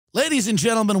Ladies and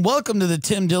gentlemen, welcome to the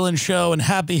Tim Dillon Show and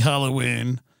happy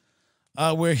Halloween.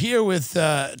 We're here with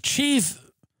Chief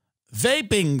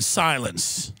Vaping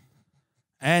Silence,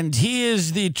 and he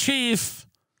is the chief,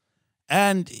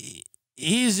 and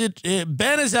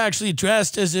Ben is actually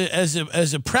dressed as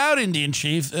a proud Indian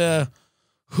chief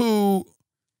who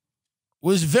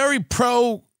was very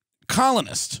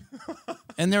pro-colonist,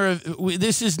 and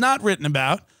this is not written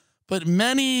about, but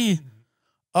many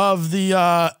of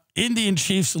the Indian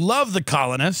chiefs love the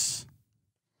colonists,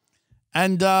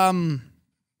 and Ben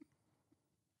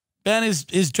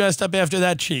is dressed up after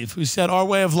that chief who said our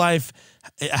way of life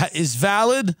is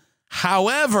valid.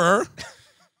 However,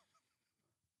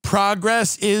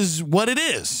 progress is what it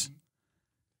is.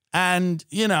 And,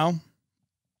 you know,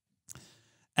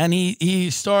 and he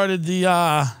started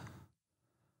the,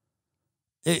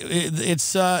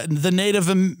 it's the Native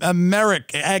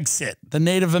American exit, the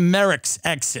Native Americ's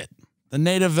exit, the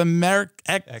Native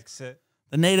exit,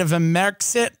 the Native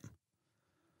Americ's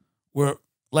were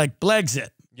like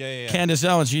Blexit. Yeah. Candace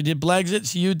Owens, you did Blexit,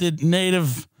 so you did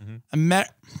Native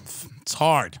It's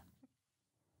hard.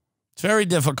 It's very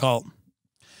difficult.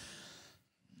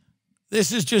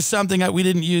 This is just something that we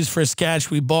didn't use for a sketch.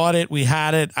 We bought it. We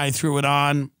had it. I threw it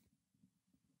on.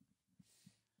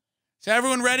 Is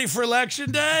everyone ready for Election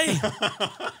Day?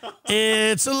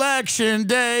 It's Election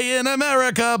Day in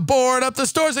America. Board up the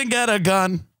stores and get a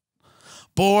gun.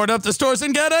 Board up the stores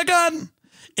and get a gun.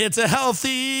 It's a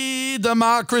healthy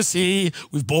democracy.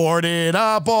 We've boarded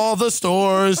up all the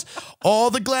stores.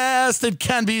 All the glass that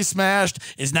can be smashed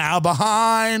is now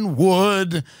behind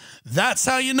wood. That's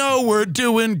how you know we're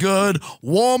doing good.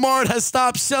 Walmart has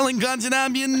stopped selling guns and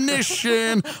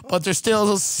ammunition, but they're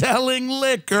still selling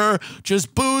liquor.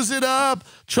 Just booze it up.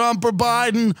 Trump or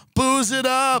Biden, booze it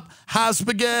up. Have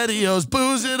SpaghettiOs,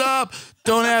 booze it up.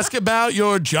 Don't ask about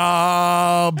your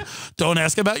job. Don't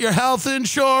ask about your health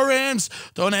insurance.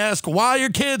 Don't ask why your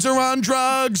kids are on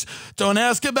drugs. Don't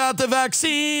ask about the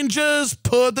vaccine. Just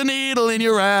put the needle in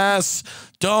your ass.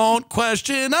 Don't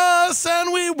question us,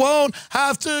 and we won't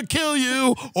have to kill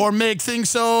you or make things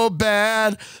so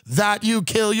bad that you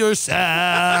kill yourself.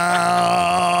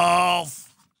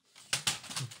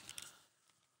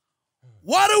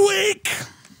 What a week.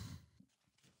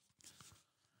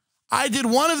 I did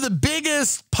one of the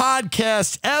biggest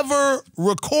podcasts ever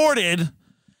recorded, and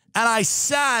I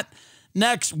sat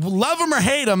next, love him or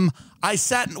hate him, I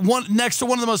sat next to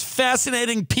one of the most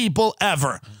fascinating people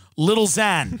ever, Little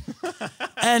Xan.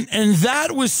 and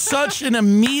that was such a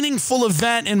meaningful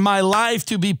event in my life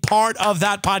to be part of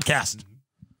that podcast.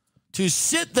 To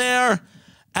sit there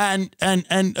and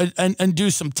do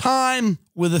some time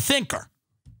with a thinker.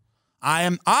 I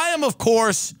am of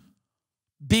course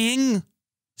being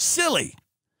silly.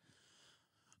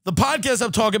 The podcast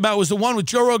I'm talking about was the one with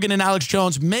Joe Rogan and Alex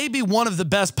Jones, maybe one of the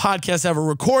best podcasts ever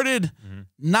recorded.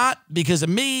 Not because of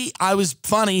me, I was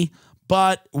funny,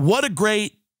 but what a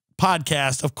great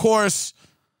podcast. Of course,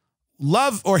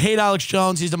 love or hate Alex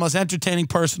Jones. He's the most entertaining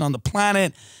person on the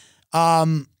planet.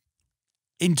 In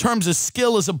terms of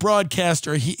skill as a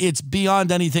broadcaster, it's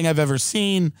beyond anything I've ever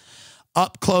seen.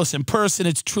 Up close in person,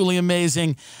 it's truly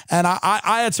amazing. And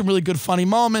I had some really good funny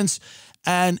moments.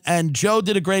 And Joe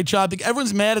did a great job.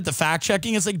 Everyone's mad at the fact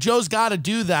checking. It's like Joe's got to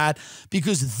do that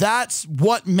because that's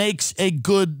what makes a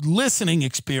good listening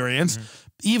experience.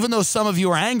 Even though some of you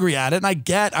are angry at it, and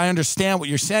I understand what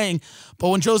you're saying, but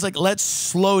when Joe's like, let's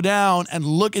slow down and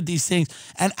look at these things,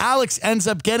 and Alex ends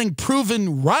up getting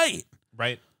proven right.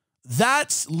 Right.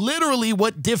 That's literally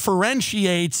what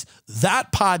differentiates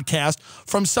that podcast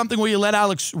from something where you let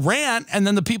Alex rant and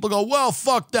then the people go, well,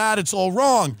 fuck that, it's all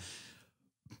wrong.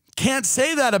 Can't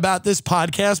say that about this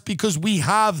podcast because we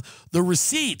have the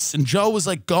receipts, and Joe was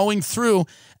like going through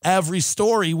every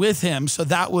story with him. So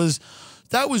that was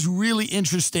really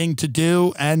interesting to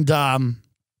do, and I'm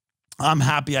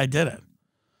happy I did it.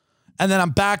 And then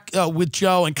I'm back with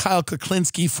Joe and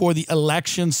𝐂𝐎𝐄𝐃 for the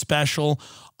election special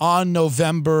on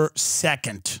November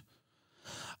 2nd.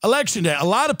 Election day. A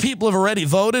lot of people have already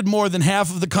voted. More than half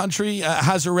of the country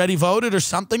has already voted or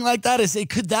something like that.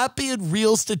 Could that be a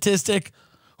real statistic?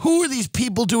 Who are these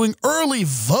people doing early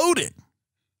voting?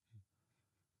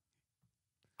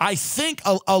 I think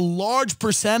a large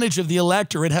percentage of the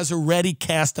electorate has already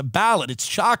cast a ballot. It's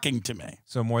shocking to me.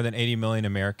 So more than 80 million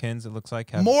Americans, it looks like,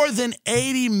 have. More than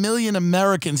 80 million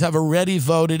Americans have already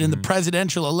voted in the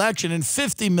presidential election, and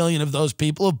 50 million of those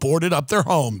people have boarded up their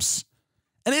homes.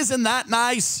 And isn't that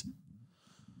nice?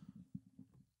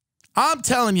 I'm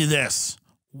telling you this.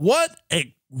 What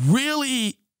a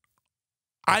really,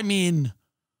 I mean,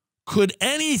 could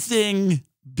anything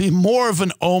be more of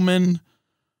an omen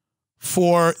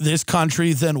for this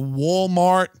country than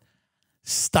Walmart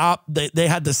they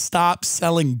had to stop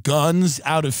selling guns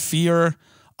out of fear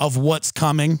of what's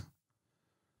coming?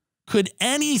 Could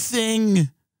anything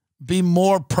be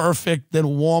more perfect than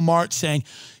Walmart saying,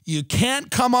 you can't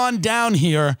come on down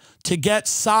here to get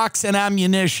socks and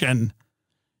ammunition.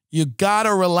 You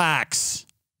gotta relax.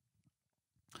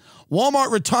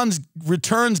 Walmart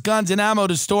returns guns and ammo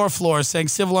to store floors, saying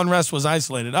civil unrest was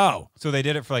isolated. Oh. So they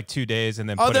did it for like 2 days and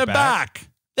then put it back?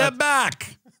 They're back. They're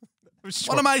back.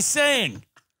 What am I saying?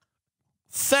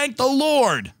 Thank the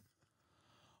Lord.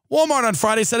 Walmart on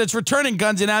Friday said it's returning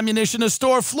guns and ammunition to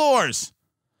store floors,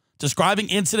 describing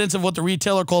incidents of what the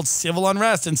retailer called civil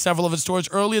unrest in several of its stores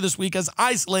earlier this week as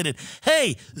isolated.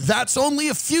 Hey, that's only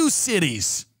a few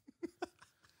cities.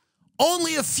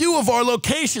 Only a few of our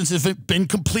locations have been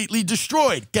completely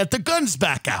destroyed. Get the guns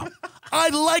back out. I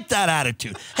like that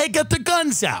attitude. Hey, get the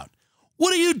guns out.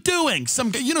 What are you doing?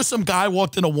 Some guy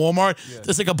walked into Walmart. Yeah.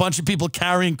 There's like a bunch of people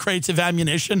carrying crates of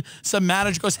ammunition. Some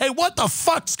manager goes, hey, what the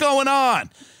fuck's going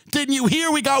on? Didn't you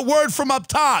hear? We got word from up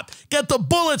top. Get the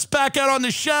bullets back out on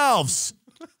the shelves.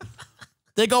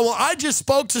 They go, well, I just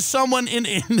spoke to someone in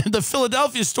the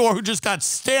Philadelphia store who just got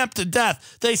stamped to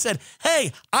death. They said,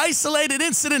 hey, isolated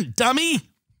incident, dummy.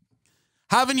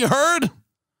 Haven't you heard?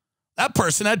 That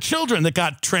person had children that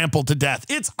got trampled to death.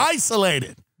 It's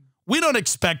isolated. We don't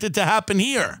expect it to happen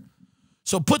here.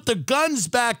 So put the guns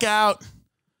back out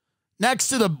next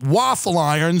to the waffle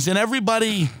irons and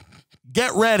everybody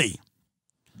get ready.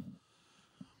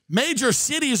 Major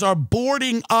cities are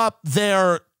boarding up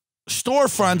their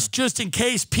storefronts just in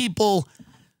case people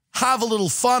have a little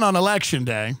fun on election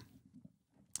day.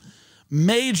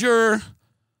 Major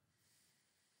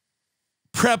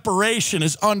preparation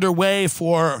is underway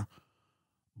for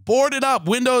boarded up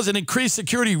windows and increased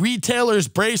security. Retailers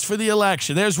brace for the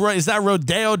election. Is that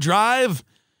Rodeo Drive?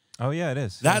 Oh, yeah, it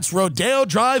is. That's Rodeo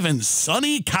Drive in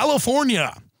sunny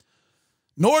California.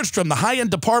 Nordstrom, the high-end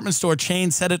department store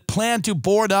chain, said it planned to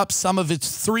board up some of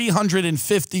its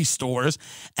 350 stores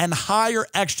and hire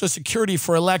extra security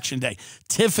for Election Day.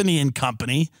 Tiffany &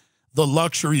 Company, the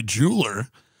luxury jeweler,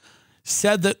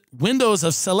 said that windows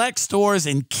of select stores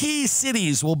in key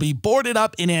cities will be boarded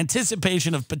up in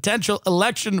anticipation of potential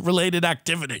election-related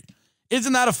activity.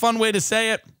 Isn't that a fun way to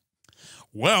say it?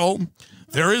 Well,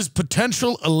 there is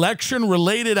potential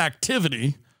election-related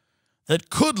activity that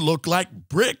could look like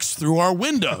bricks through our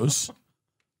windows.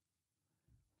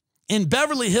 In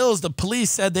Beverly Hills, the police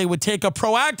said they would take a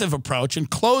proactive approach and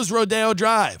close Rodeo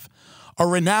Drive, a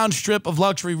renowned strip of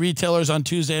luxury retailers, on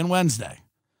Tuesday and Wednesday,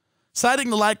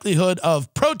 citing the likelihood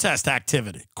of protest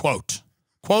activity, quote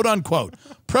unquote,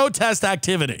 protest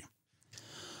activity.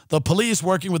 The police,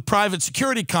 working with private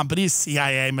security companies,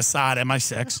 CIA, Mossad,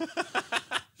 MI6,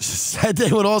 said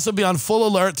they would also be on full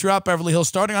alert throughout Beverly Hills,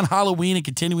 starting on Halloween and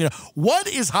continuing. What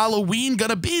is Halloween going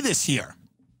to be this year?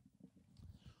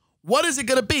 What is it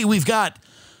going to be? We've got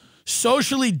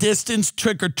socially distanced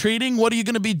trick-or-treating. What are you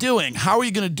going to be doing? How are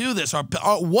you going to do this?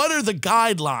 What are the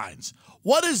guidelines?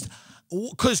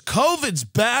 Because COVID's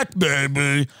back,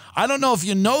 baby. I don't know if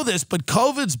you know this, but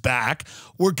COVID's back.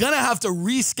 We're going to have to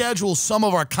reschedule some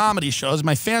of our comedy shows.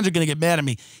 My fans are going to get mad at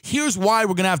me. Here's why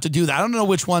we're going to have to do that. I don't know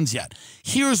which ones yet.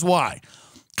 Here's why.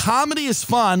 Comedy is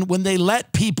fun when they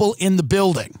let people in the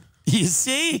building. You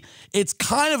see? It's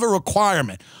kind of a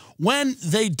requirement. When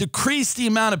they decrease the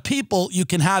amount of people you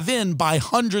can have in by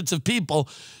hundreds of people,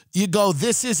 you go,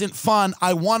 this isn't fun.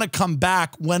 I want to come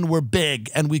back when we're big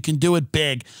and we can do it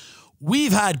big.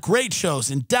 We've had great shows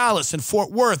in Dallas and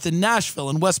Fort Worth and Nashville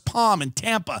and West Palm and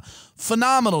Tampa.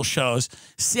 Phenomenal shows.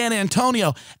 San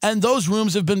Antonio. And those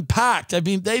rooms have been packed. I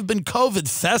mean, they've been COVID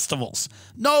festivals.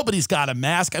 Nobody's got a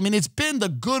mask. I mean, it's been the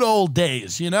good old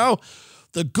days, you know?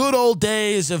 The good old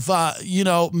days of, you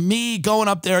know, me going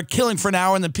up there, killing for an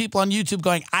hour, and the people on YouTube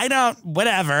going, I don't,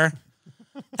 whatever.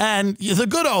 And the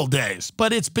good old days.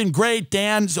 But it's been great.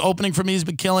 Dan's opening for me has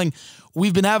been killing.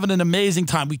 We've been having an amazing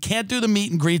time. We can't do the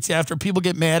meet and greets after. People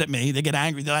get mad at me. They get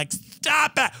angry. They're like,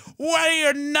 stop it. Why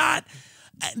are you not?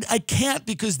 I can't,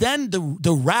 because then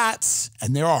the rats,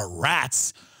 and there are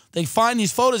rats, they find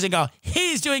these photos and go,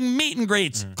 he's doing meet and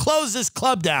greets. Close this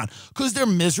club down, because they're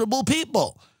miserable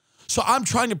people. So I'm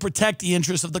trying to protect the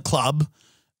interests of the club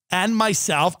and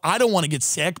myself. I don't want to get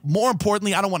sick. More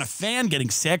importantly, I don't want a fan getting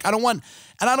sick. I don't want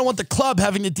the club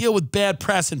having to deal with bad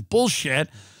press and bullshit.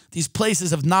 These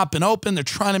places have not been open. They're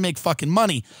trying to make fucking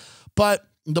money. But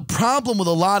the problem with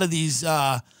a lot of these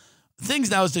things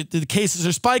now is that the cases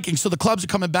are spiking. So the clubs are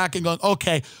coming back and going,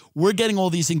 okay, we're getting all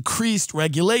these increased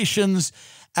regulations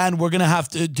and we're going to have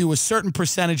to do a certain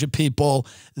percentage of people.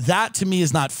 That to me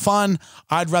is not fun.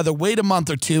 I'd rather wait a month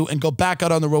or two and go back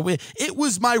out on the road. It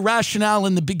was my rationale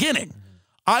in the beginning.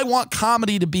 I want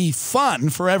comedy to be fun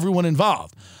for everyone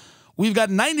involved. We've got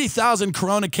 90,000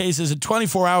 corona cases in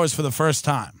 24 hours for the first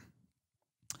time,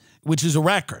 which is a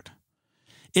record.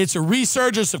 It's a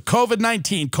resurgence of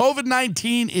COVID-19.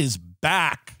 COVID-19 is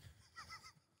back.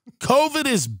 COVID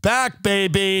is back,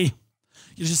 baby.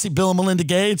 You just see Bill and Melinda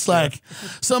Gates like,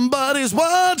 somebody's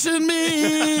watching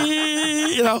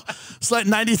me. You know, it's like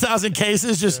 90,000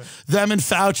 cases, just them and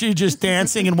Fauci just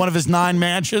dancing in one of his 9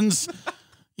 mansions.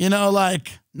 You know,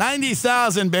 like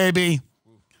 90,000, baby.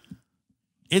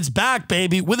 It's back,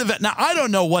 baby. Now, I don't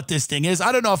know what this thing is.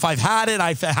 I don't know if I've had it.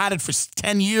 I've had it for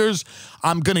 10 years.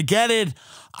 I'm going to get it.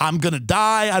 I'm going to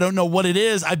die. I don't know what it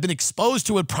is. I've been exposed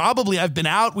to it. Probably I've been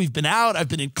out. We've been out. I've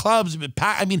been in clubs.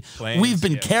 I mean, planes, we've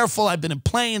been careful. I've been in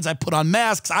planes. I put on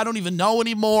masks. I don't even know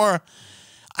anymore.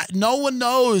 No one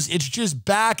knows. It's just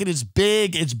back and it's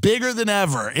big. It's bigger than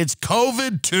ever. It's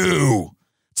COVID 2.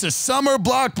 It's a summer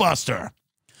blockbuster.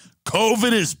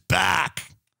 COVID is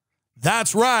back.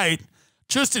 That's right.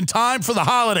 Just in time for the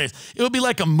holidays. It would be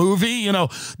like a movie, you know,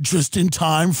 just in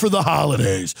time for the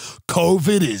holidays.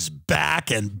 COVID is back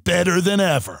and better than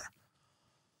ever.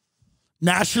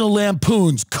 National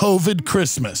Lampoon's COVID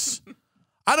Christmas.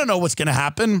 I don't know what's going to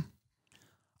happen.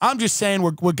 I'm just saying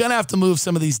we're going to have to move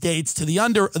some of these dates to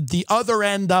the other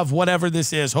end of whatever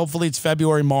this is. Hopefully it's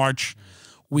February, March.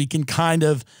 We can kind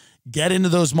of get into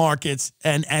those markets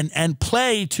and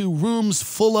play to rooms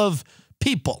full of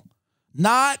people,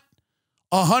 not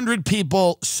 100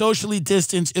 people socially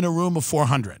distanced in a room of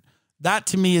 400. That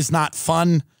to me is not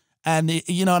fun. And,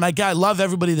 you know, and I love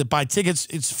everybody that buy tickets.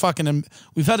 It's fucking,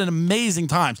 we've had an amazing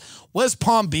time. West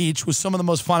Palm Beach was some of the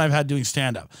most fun I've had doing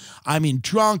stand-up. I mean,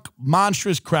 drunk,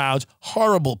 monstrous crowds,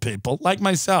 horrible people like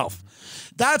myself.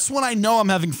 That's when I know I'm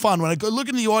having fun. When I go look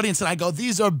into the audience and I go,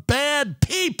 these are bad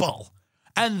people.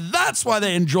 And that's why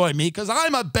they enjoy me, because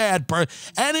I'm a bad person.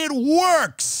 And it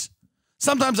works.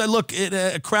 Sometimes I look at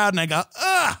a crowd and I go,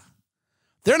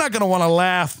 they're not going to want to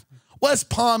laugh.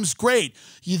 West Palm's great.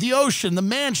 The ocean, the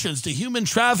mansions, the human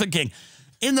trafficking.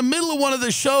 In the middle of one of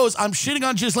the shows, I'm shitting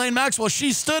on Ghislaine Maxwell.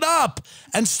 She stood up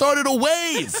and started a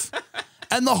wave.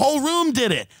 And the whole room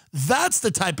did it. That's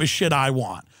the type of shit I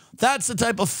want. That's the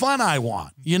type of fun I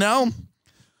want, you know?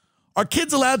 Are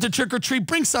kids allowed to trick or treat?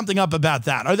 Bring something up about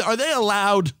that. Are they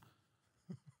allowed?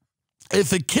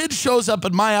 If a kid shows up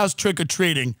at my house trick or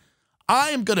treating, I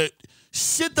am going to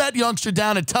sit that youngster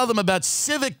down and tell them about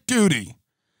civic duty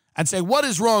and say, what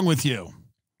is wrong with you?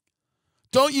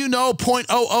 Don't you know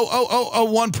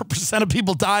 0.00001% of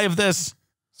people die of this?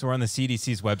 So we're on the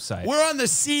CDC's website. We're on the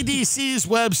CDC's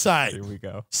website. Here we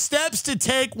go. Steps to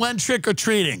take when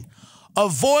trick-or-treating.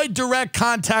 Avoid direct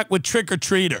contact with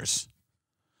trick-or-treaters.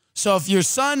 So if your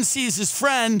son sees his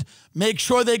friend, make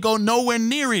sure they go nowhere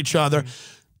near each other.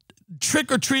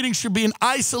 Trick-or-treating should be an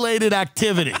isolated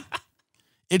activity.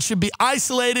 It should be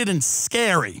isolated and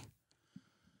scary.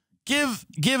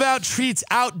 Give out treats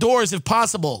outdoors if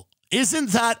possible. Isn't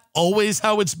that always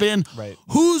how it's been? Right.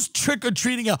 Who's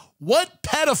trick-or-treating? What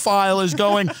pedophile is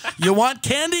going, you want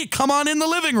candy? Come on in the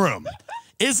living room.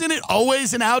 Isn't it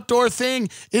always an outdoor thing?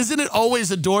 Isn't it always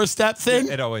a doorstep thing?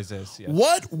 It always is, yeah.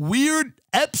 What weird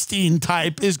Epstein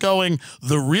type is going,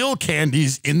 the real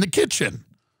candy's in the kitchen?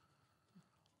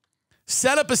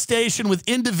 Set up a station with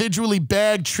individually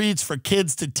bagged treats for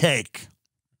kids to take.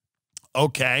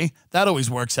 Okay, that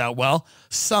always works out well.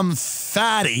 Some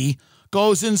fatty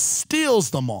goes and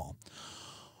steals them all.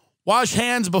 Wash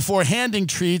hands before handing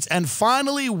treats, and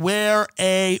finally wear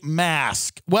a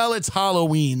mask. Well, it's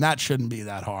Halloween. That shouldn't be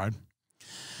that hard.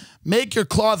 Make your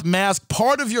cloth mask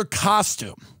part of your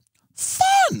costume.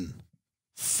 Fun.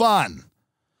 Fun.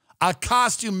 A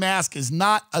costume mask is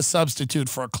not a substitute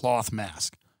for a cloth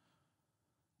mask.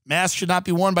 Masks should not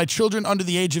be worn by children under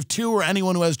the age of 2 or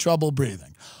anyone who has trouble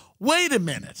breathing. Wait a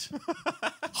minute.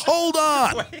 Hold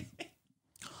on. Wait.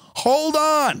 Hold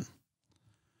on.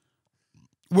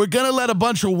 We're going to let a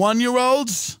bunch of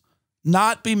 1-year-olds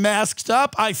not be masked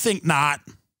up? I think not.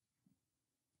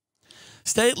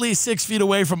 Stay at least 6 feet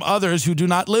away from others who do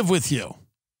not live with you.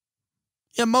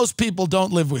 Yeah, most people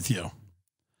don't live with you.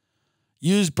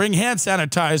 Bring hand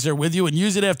sanitizer with you and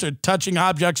use it after touching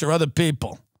objects or other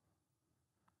people.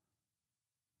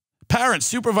 Parents,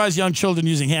 supervise young children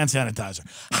using hand sanitizer.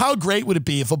 How great would it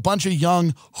be if a bunch of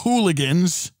young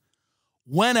hooligans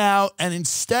went out and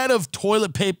instead of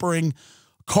toilet papering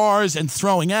cars and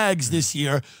throwing eggs this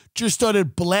year, just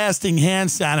started blasting hand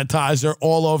sanitizer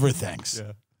all over things?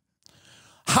 Yeah.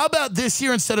 How about this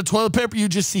year, instead of toilet paper, you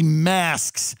just see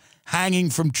masks hanging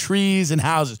from trees and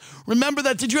houses. Remember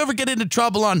that? Did you ever get into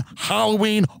trouble on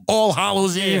Halloween, All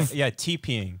Hallows Eve? Yeah,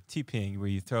 TPing, where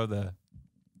you throw the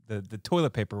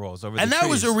toilet paper rolls over the And that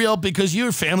trees. was a real, because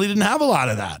your family didn't have a lot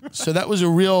of that. So that was a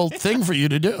real thing for you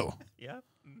to do. Yeah.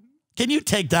 Can you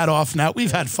take that off now?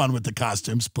 We've had fun with the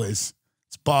costumes, please.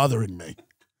 It's bothering me.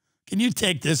 Can you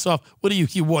take this off? What are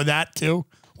you wore that too?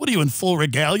 What are you, in full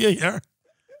regalia here?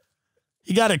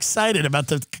 You got excited about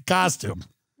the costume.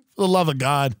 For the love of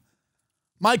God.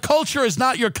 My culture is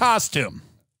not your costume.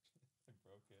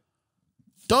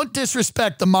 Don't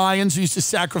disrespect the Mayans who used to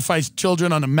sacrifice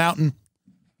children on a mountain.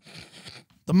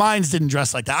 The Mayans didn't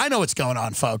dress like that. I know what's going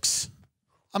on, folks.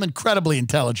 I'm incredibly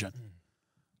intelligent.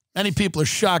 Many people are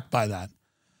shocked by that.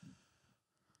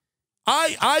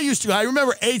 I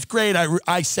remember 8th grade,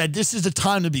 I said, this is the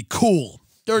time to be cool.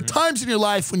 There are times in your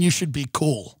life when you should be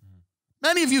cool.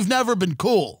 Many of you have never been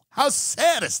cool. How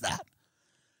sad is that?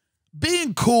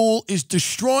 Being cool is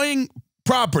destroying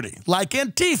property, like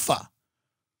Antifa.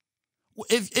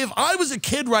 If I was a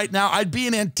kid right now, I'd be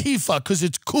in Antifa because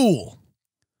it's cool.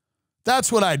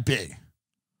 That's what I'd be.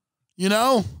 You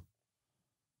know?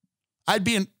 I'd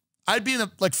be in a,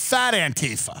 like, fat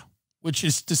Antifa, which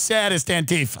is the saddest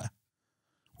Antifa.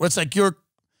 Where it's like you're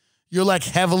like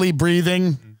heavily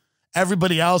breathing.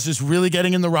 Everybody else is really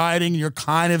getting in the riding. You're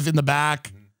kind of in the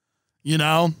back. You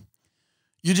know?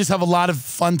 You just have a lot of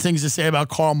fun things to say about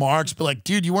Karl Marx, but like,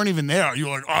 dude, you weren't even there. You're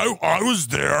like, I was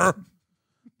there.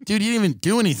 Dude, you didn't even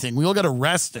do anything. We all got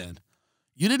arrested.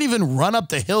 You didn't even run up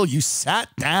the hill. You sat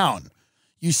down.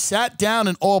 You sat down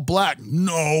in all black.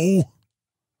 No.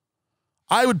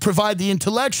 I would provide the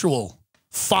intellectual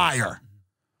fire.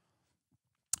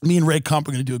 Me and Ray Kump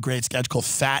are going to do a great sketch called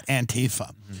Fat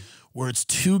Antifa, where it's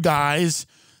 2 guys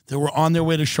that were on their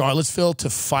way to Charlottesville to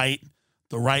fight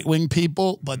the right-wing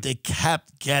people, but they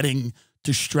kept getting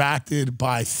distracted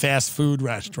by fast food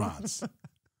restaurants.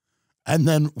 And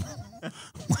then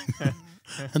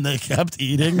and they kept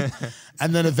eating.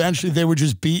 And then eventually they were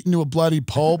just beaten to a bloody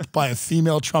pulp by a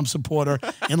female Trump supporter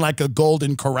in like a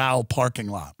Golden Corral parking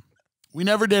lot. We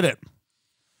never did it.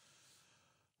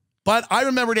 But I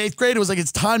remember in 8th grade, it was like,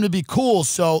 it's time to be cool.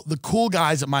 So the cool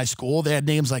guys at my school, they had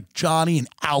names like Johnny and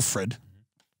Alfred.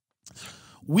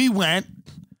 We went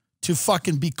to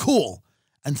fucking be cool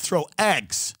and throw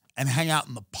eggs and hang out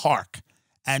in the park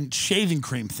and shaving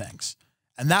cream things.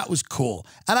 And that was cool.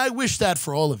 And I wish that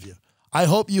for all of you. I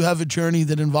hope you have a journey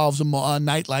that involves a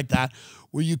night like that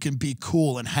where you can be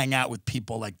cool and hang out with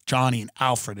people like Johnny and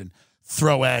Alfred and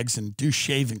throw eggs and do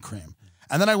shaving cream.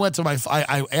 And then I went to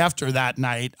after that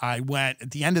night,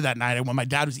 at the end of that night, when my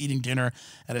dad was eating dinner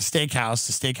at a steakhouse,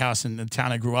 the steakhouse in the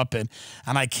town I grew up in,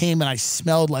 and I came and I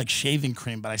smelled like shaving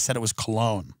cream, but I said it was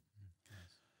cologne.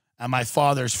 And my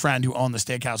father's friend who owned the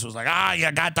steakhouse was like, you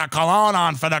got the cologne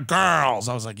on for the girls.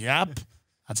 I was like, yep,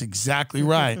 that's exactly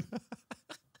right.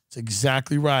 That's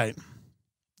exactly right.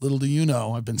 Little do you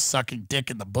know, I've been sucking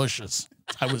dick in the bushes.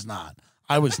 I was not.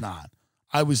 I was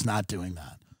not doing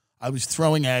that. I was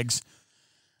throwing eggs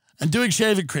and doing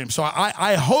shaving cream. So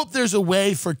I hope there's a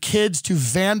way for kids to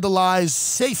vandalize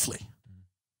safely.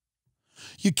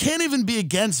 You can't even be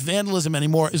against vandalism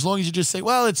anymore as long as you just say,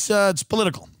 well, it's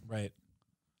political. Right.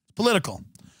 It's political.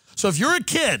 So if you're a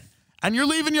kid and you're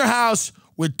leaving your house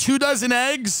with 2 dozen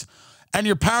eggs and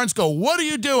your parents go, what are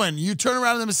you doing? You turn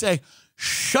around to them and say,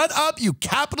 shut up, you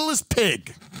capitalist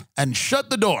pig, and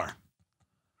shut the door.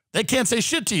 They can't say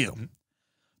shit to you.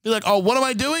 Be like, oh, what am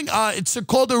I doing? It's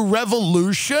called a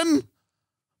revolution.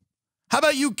 How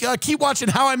about you keep watching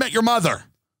How I Met Your Mother,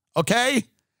 okay?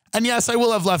 And yes, I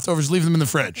will have leftovers. Leave them in the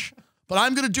fridge. But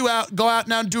I'm going to go out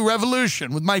now and do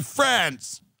revolution with my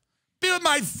friends. Be with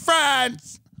my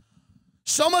friends.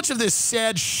 So much of this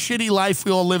sad, shitty life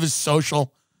we all live is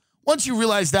social. Once you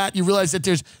realize that, you realize that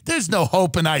there's no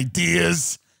hope in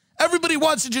ideas. Everybody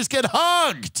wants to just get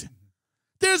hugged.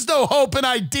 There's no hope in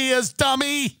ideas,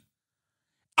 dummy.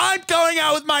 I'm going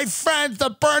out with my friends to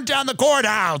burn down the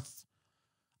courthouse.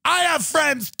 I have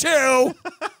friends too.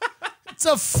 It's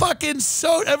a fucking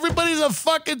everybody's a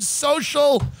fucking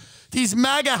social. These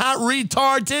MAGA hat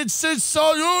retards. It's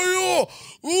so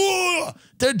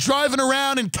they're driving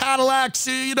around in Cadillacs.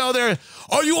 You know,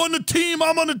 are you on the team?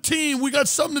 I'm on the team. We got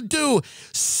something to do.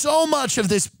 So much of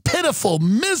this pitiful,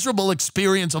 miserable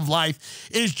experience of life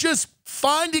is just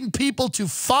finding people to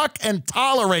fuck and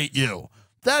tolerate you.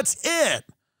 That's it.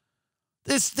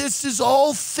 This is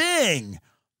whole thing.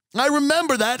 I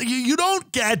remember that. You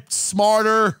don't get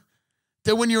smarter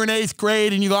than when you're in 8th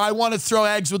grade and you go, I want to throw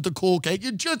eggs with the cool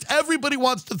kids. Everybody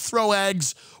wants to throw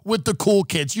eggs with the cool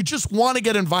kids. You just want to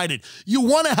get invited. You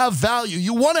want to have value.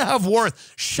 You want to have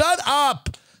worth. Shut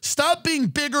up. Stop being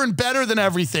bigger and better than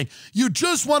everything. You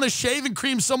just want to shave and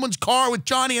cream someone's car with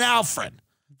Johnny and Alfred.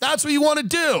 That's what you want to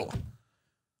do.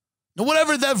 Now,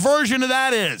 whatever that version of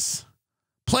that is.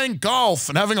 Playing golf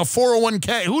and having a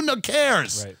 401k. Who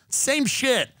cares? Right. Same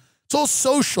shit. It's all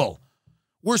social.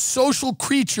 We're social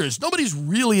creatures. Nobody's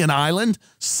really an island.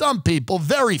 Some people,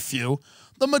 very few.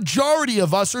 The majority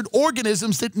of us are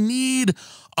organisms that need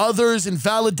others and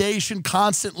validation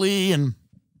constantly. And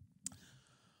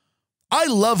I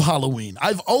love Halloween.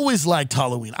 I've always liked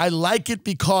Halloween. I like it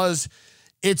because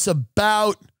it's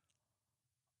about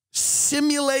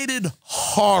simulated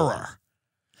horror.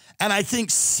 And I think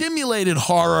simulated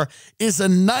horror is a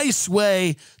nice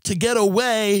way to get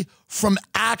away from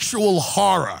actual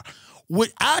horror. What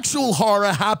actual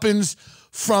horror happens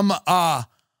from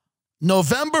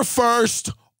November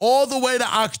 1st all the way to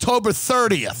October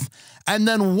 30th. And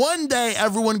then one day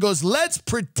everyone goes, let's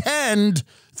pretend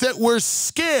that we're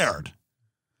scared.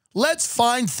 Let's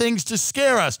find things to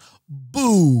scare us.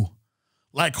 Boo.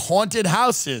 Like haunted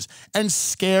houses and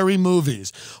scary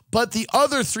movies. But the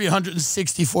other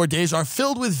 364 days are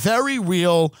filled with very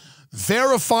real,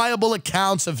 verifiable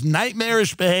accounts of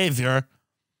nightmarish behavior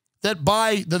that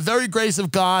by the very grace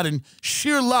of God and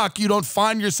sheer luck, you don't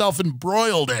find yourself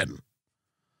embroiled in.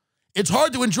 It's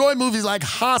hard to enjoy movies like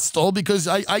Hostel because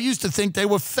I used to think they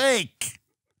were fake.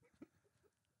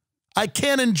 I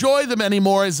can't enjoy them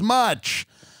anymore as much.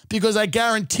 Because I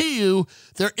guarantee you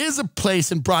there is a place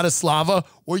in Bratislava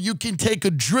where you can take a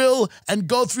drill and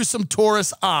go through some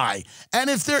tourist eye. And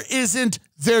if there isn't,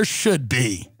 there should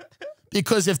be.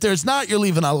 Because if there's not, you're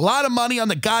leaving a lot of money on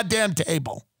the goddamn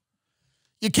table.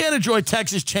 You can't enjoy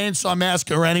Texas Chainsaw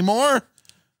Massacre anymore.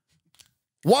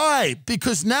 Why?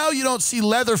 Because now you don't see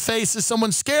Leatherface as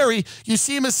someone scary. You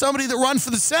see him as somebody that run for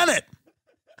the Senate.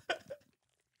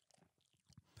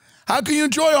 How can you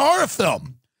enjoy a horror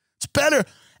film? It's better.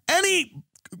 Any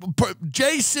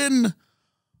Jason,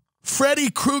 Freddy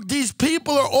Krueger, these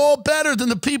people are all better than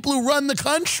the people who run the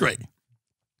country.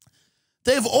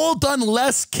 They've all done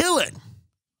less killing.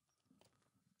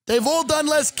 They've all done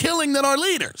less killing than our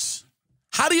leaders.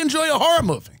 How do you enjoy a horror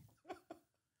movie?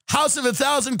 House of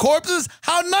 1,000 Corpses?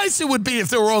 How nice it would be if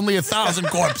there were only 1,000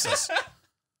 corpses.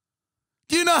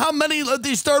 Do you know how many of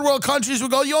these third world countries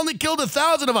would go, you only killed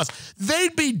 1,000 of us?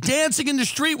 They'd be dancing in the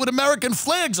street with American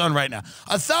flags on right now.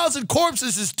 1,000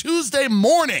 corpses is Tuesday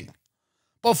morning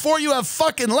before you have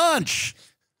fucking lunch.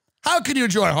 How can you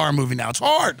enjoy a horror movie now? It's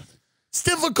hard. It's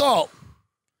difficult.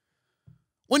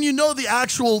 When you know the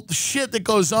actual shit that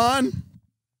goes on.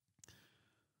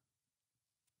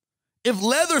 If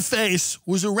Leatherface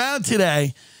was around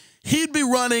today, he'd be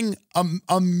running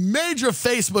a major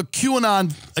Facebook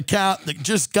QAnon account that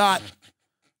just got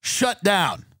shut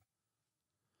down.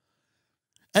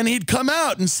 And he'd come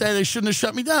out and say they shouldn't have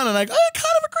shut me down. And I kind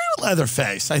of agree with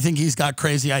Leatherface. I think he's got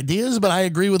crazy ideas, but I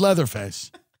agree with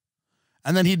Leatherface.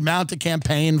 And then he'd mount a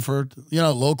campaign for,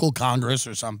 local Congress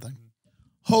or something.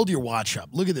 Hold your watch up.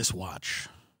 Look at this watch.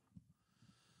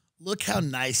 Look how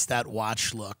nice that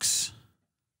watch looks.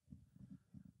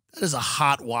 That is a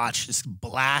hot watch. It's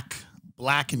black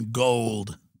and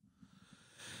gold.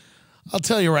 I'll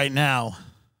tell you right now,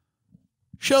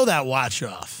 show that watch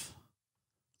off.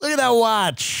 Look at that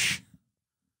watch.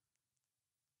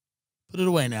 Put it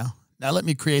away now. Now let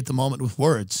me create the moment with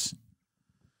words.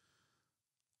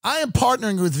 I am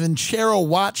partnering with Vincero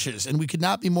Watches, and we could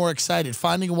not be more excited.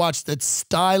 Finding a watch that's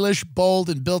stylish, bold,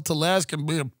 and built to last can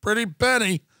be a pretty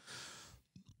penny.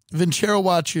 Vincero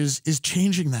Watches is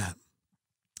changing that.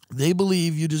 They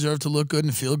believe you deserve to look good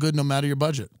and feel good no matter your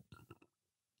budget.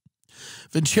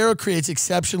 Vincero creates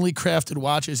exceptionally crafted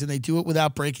watches, and they do it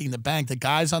without breaking the bank. The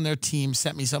guys on their team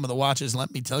sent me some of the watches, and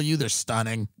let me tell you, they're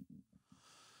stunning.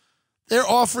 They're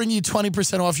offering you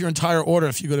 20% off your entire order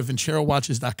if you go to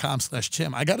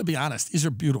vincerowatches.com/Tim. I got to be honest, these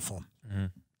are beautiful. Mm-hmm.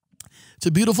 It's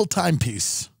a beautiful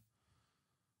timepiece.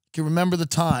 You can remember the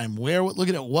time. Look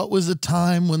at it. What was the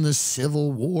time when the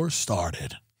Civil War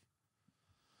started?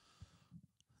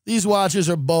 These watches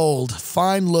are bold,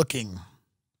 fine-looking.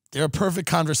 They're a perfect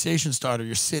conversation starter.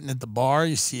 You're sitting at the bar,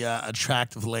 you see an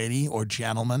attractive lady or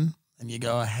gentleman, and you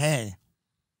go, hey.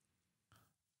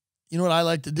 You know what I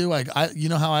like to do? You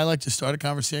know how I like to start a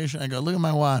conversation? I go, look at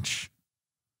my watch.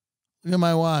 Look at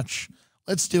my watch.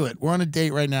 Let's do it. We're on a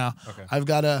date right now. Okay. I've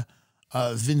got a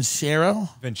Vincero.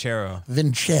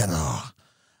 Vincero.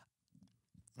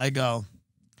 I go,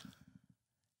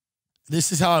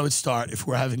 this is how I would start if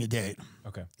we're having a date.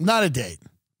 Okay. Not a date.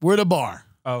 We're at a bar.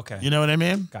 Oh, okay. You know what I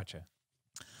mean? Gotcha.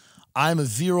 I'm a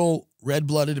virile,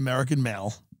 red-blooded American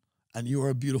male, and you are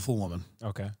a beautiful woman.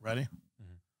 Okay. Ready?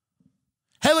 Mm-hmm.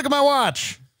 Hey, look at my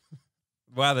watch.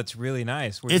 Wow, that's really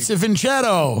nice. It's a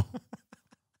Vincero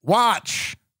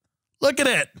watch. Look at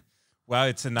it. Wow,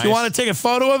 it's a nice. Do you want to take a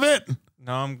photo of it?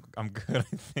 No, I'm good,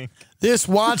 I think. This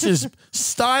watch is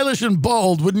stylish and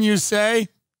bold, wouldn't you say?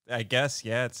 I guess,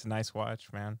 yeah, it's a nice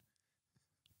watch, man.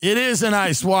 It is a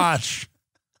nice watch.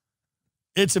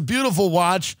 It's a beautiful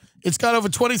watch. It's got over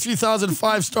 23,000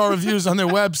 five-star reviews on their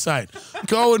website.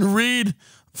 Go and read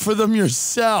for them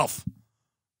yourself.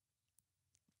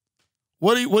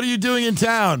 What are you doing in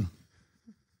town?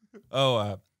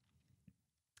 Oh,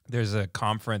 there's a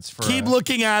conference for. Keep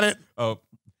looking at it. Oh,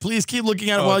 please keep looking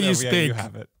at it while you speak. You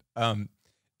have it.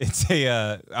 It's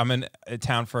I'm in a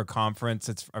town for a conference.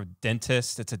 It's a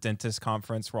dentist. It's a dentist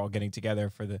conference. We're all getting together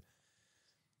for the.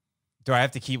 Do I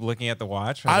have to keep looking at the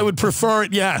watch? I would prefer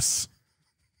it. Yes.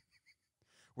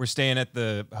 We're staying at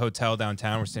the hotel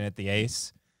downtown. We're staying at the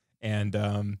Ace, and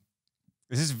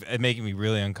this is making me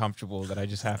really uncomfortable that I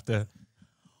just have to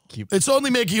keep. It's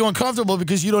only making you uncomfortable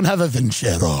because you don't have a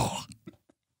Vincero.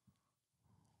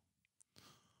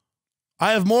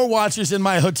 I have more watches in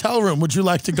my hotel room. Would you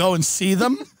like to go and see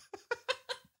them?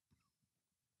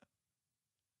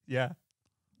 Yeah.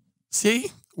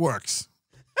 See? Works.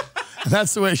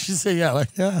 That's the way she said, yeah, like,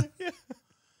 yeah.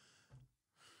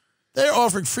 They're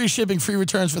offering free shipping, free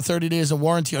returns for 30 days and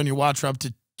warranty on your watch for up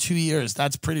to 2 years.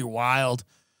 That's pretty wild.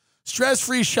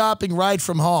 Stress-free shopping right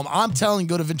from home. I'm telling you,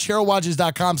 go to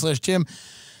VinceroWatches.com/Jim.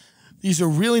 These are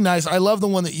really nice. I love the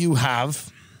one that you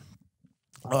have.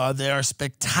 They are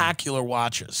spectacular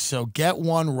watches. So get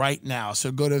one right now.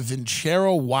 So go to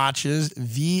Vincero Watches,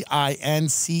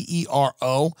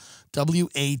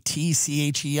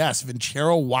 VINCEROWATCHES,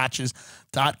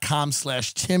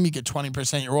 VinceroWatches.com/Tim. You get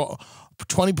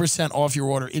 20% off your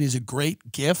order. It is a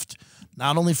great gift,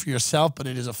 not only for yourself, but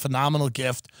it is a phenomenal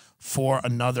gift for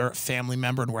another family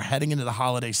member. And we're heading into the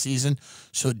holiday season.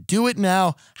 So do it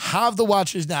now. Have the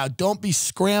watches now. Don't be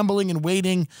scrambling and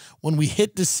waiting. When we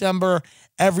hit December,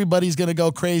 everybody's going to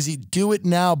go crazy. Do it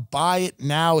now. Buy it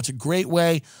now. It's a great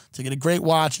way to get a great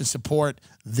watch and support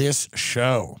this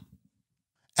show.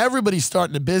 Everybody's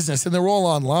starting a business, and they're all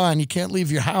online. You can't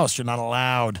leave your house. You're not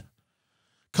allowed.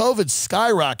 COVID's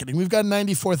skyrocketing. We've got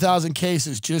 94,000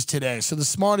 cases just today. So the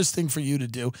smartest thing for you to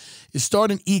do is start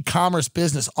an e-commerce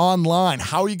business online.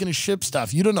 How are you going to ship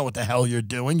stuff? You don't know what the hell you're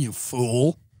doing, you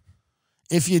fool.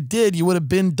 If you did, you would have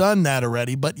done that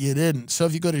already, but you didn't. So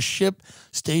if you go to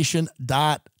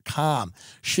ShipStation.com,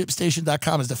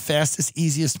 ShipStation.com is the fastest,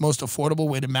 easiest, most affordable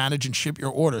way to manage and ship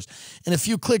your orders. In a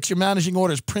few clicks, you're managing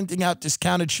orders, printing out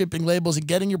discounted shipping labels, and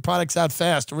getting your products out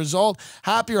fast. The result,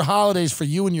 happier holidays for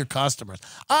you and your customers.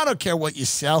 I don't care what you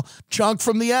sell, junk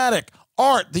from the attic,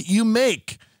 art that you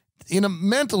make in a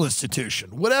mental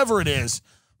institution, whatever it is,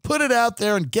 put it out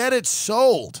there and get it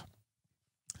sold.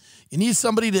 You need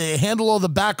somebody to handle all the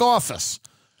back office.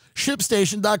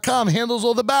 ShipStation.com handles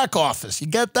all the back office. You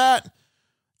get that?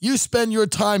 You spend your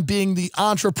time being the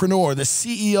entrepreneur, the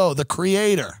CEO, the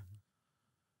creator.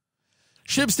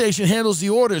 ShipStation handles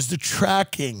the orders, the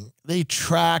tracking. They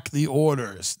track the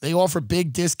orders. They offer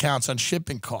big discounts on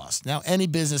shipping costs. Now, any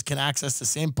business can access the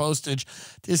same postage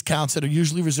discounts that are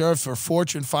usually reserved for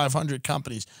Fortune 500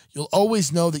 companies. You'll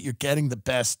always know that you're getting the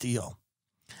best deal.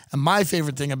 And my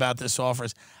favorite thing about this offer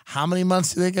is, how many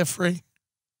months do they get free?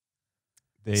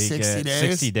 They 60 get days?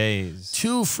 60 days.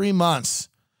 2 free months.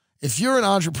 If you're an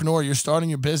entrepreneur, you're starting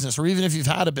your business, or even if you've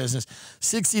had a business,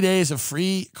 60 days of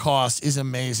free cost is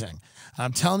amazing. And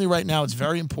I'm telling you right now, it's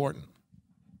very important.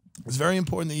 It's very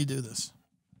important that you do this.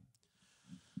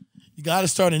 You got to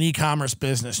start an e-commerce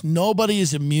business. Nobody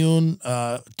is immune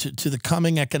to the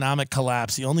coming economic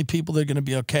collapse. The only people that are going to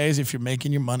be okay is if you're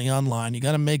making your money online. You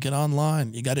got to make it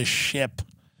online. You got to ship.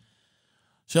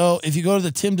 So if you go to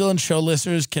the Tim Dillon Show,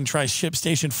 listeners can try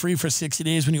ShipStation free for 60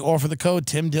 days when you offer the code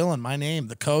Tim Dillon, my name,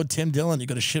 the code Tim Dillon. You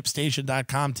go to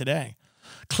ShipStation.com today.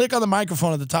 Click on the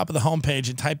microphone at the top of the homepage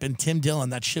and type in Tim Dillon,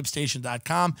 that's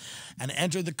ShipStation.com, and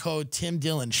enter the code Tim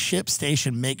Dillon.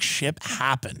 ShipStation makes ship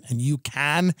happen, and you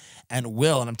can and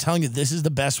will. And I'm telling you, this is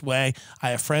the best way. I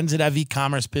have friends that have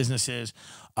e-commerce businesses.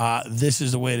 This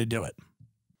is the way to do it.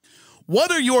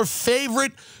 What are your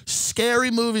favorite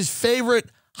scary movies, favorite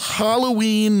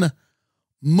Halloween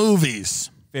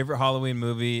movies? Favorite Halloween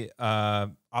movie,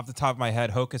 off the top of my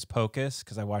head, Hocus Pocus,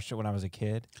 because I watched it when I was a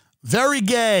kid. Very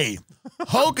gay.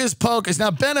 Hocus Pocus. Now,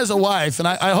 Ben has a wife, and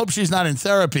I hope she's not in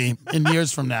therapy in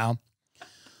years from now.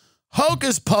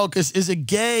 Hocus Pocus is a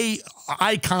gay,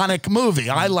 iconic movie.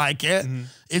 I like it. Mm-hmm.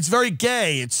 It's very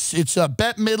gay. It's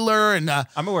Bette Midler and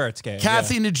I'm aware it's gay.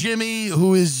 Kathy Najimy,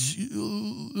 who is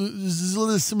there's a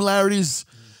little similarities,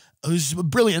 who's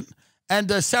brilliant. and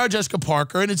Sarah Jessica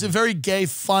Parker, and it's a very gay,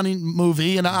 funny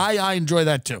movie, and I enjoy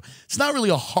that too. It's not really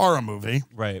a horror movie.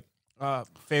 Right.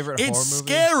 Favorite horror movie? It's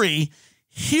scary.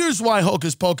 Here's why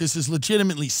Hocus Pocus is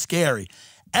legitimately scary.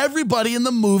 Everybody in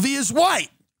the movie is white.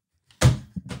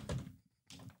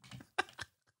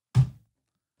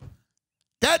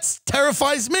 That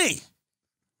terrifies me.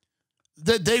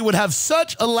 That they would have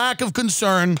such a lack of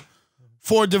concern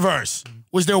for diverse.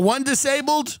 Was there one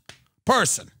disabled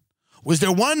person? Was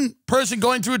there one person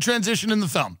going through a transition in the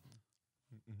film?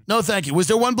 No, thank you. Was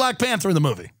there one Black Panther in the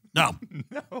movie? No.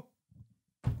 No.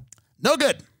 No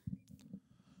good.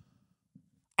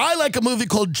 I like a movie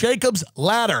called Jacob's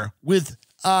Ladder with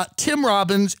Tim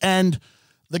Robbins and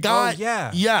the guy. Oh,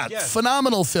 yeah. Yeah, Yes.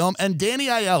 phenomenal film. And Danny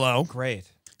Aiello. Great.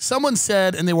 Someone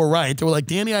said, and they were right, they were like,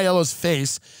 Danny Aiello's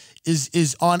face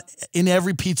is in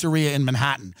every pizzeria in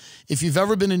Manhattan. If you've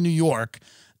ever been in New York,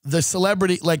 the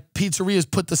celebrity, like pizzerias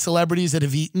put the celebrities that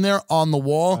have eaten there on the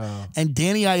wall, and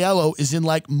Danny Aiello is in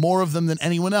like more of them than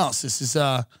anyone else. This is,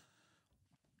 oh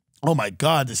my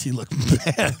God, does he look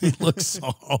bad? He looks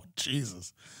so, oh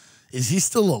Jesus. Is he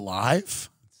still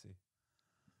alive? Let's see.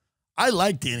 I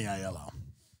like Danny Aiello.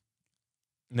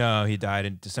 No, he died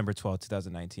in December 12th,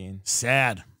 2019.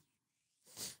 Sad.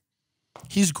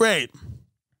 He's great.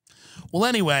 Well,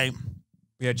 anyway.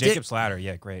 Yeah, Jacob's Ladder.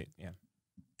 Yeah, great. Yeah.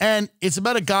 And it's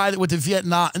about a guy that went to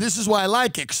Vietnam. And this is why I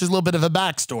like it, because there's a little bit of a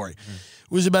backstory.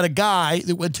 It was about a guy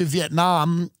that went to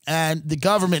Vietnam, and the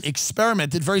government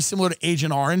experimented, very similar to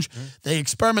Agent Orange. They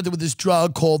experimented with this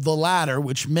drug called the ladder,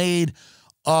 which made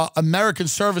American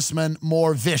servicemen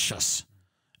more vicious.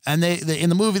 And they in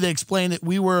the movie, they explained that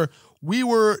we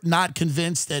were not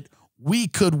convinced that we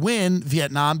could win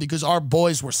Vietnam because our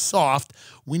boys were soft.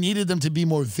 We needed them to be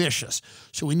more vicious.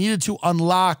 So we needed to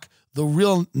unlock the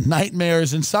real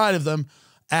nightmares inside of them.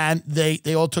 And they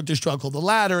all took this drug called the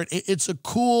ladder. It's a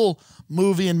cool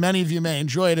movie, and many of you may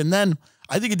enjoy it. And then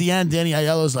I think at the end, Danny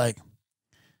Aiello's like,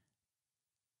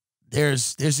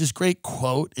 there's this great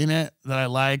quote in it that I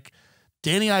like.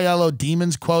 Danny Aiello,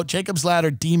 Demons quote. Jacob's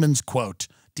Ladder, Demons quote.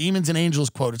 Demons and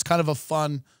Angels quote. It's kind of a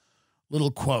fun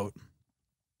little quote.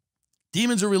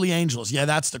 Demons are really angels. Yeah,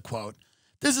 that's the quote.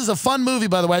 This is a fun movie,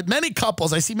 by the way. Many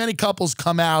couples, I see many couples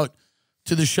come out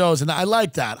to the shows, and I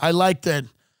like that. I like that.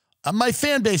 My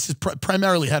fan base is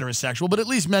primarily heterosexual, but at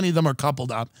least many of them are coupled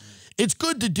up. It's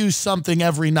good to do something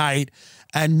every night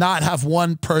and not have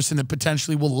one person that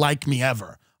potentially will like me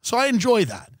ever. So I enjoy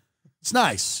that. It's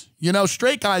nice. You know,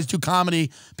 straight guys do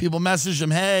comedy. People message them,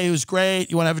 hey, it was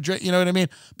great. You want to have a drink? You know what I mean?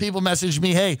 People message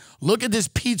me, hey, look at this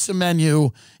pizza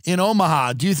menu in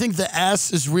Omaha. Do you think the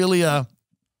S is really a...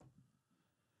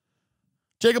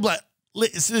 Jacob,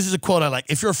 this is a quote I like.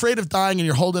 If you're afraid of dying and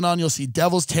you're holding on, you'll see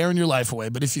devils tearing your life away.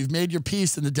 But if you've made your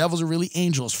peace, then the devils are really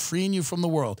angels freeing you from the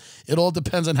world. It all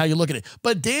depends on how you look at it.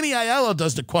 But Danny Aiello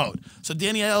does the quote. So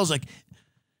Danny Aiello's like,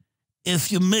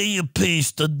 if you made your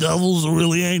peace, the devils are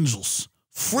really angels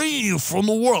freeing you from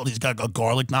the world. He's got a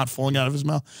garlic knot falling out of his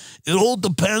mouth. It all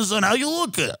depends on how you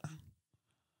look at it.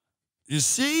 You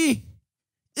see?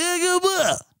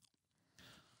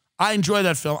 I enjoy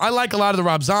that film. I like a lot of the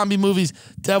Rob Zombie movies.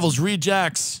 Devil's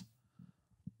Rejects,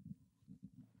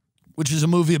 which is a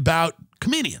movie about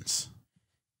comedians.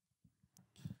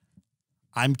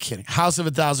 I'm kidding. House of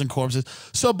a Thousand Corpses.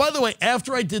 So, by the way,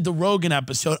 after I did the Rogan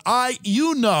episode,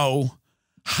 you know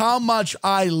how much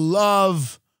I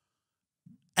love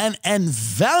and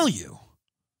value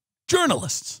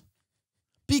journalists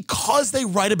because they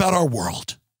write about our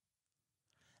world.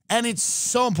 And it's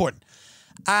so important.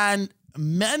 And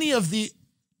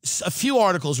a few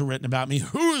articles are written about me.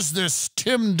 Who's this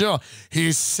Tim Dillon?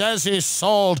 He says he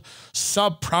sold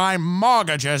subprime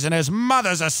mortgages and his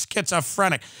mother's a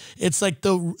schizophrenic. It's like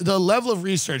the level of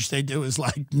research they do is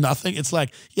like nothing. It's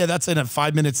like, yeah, that's in a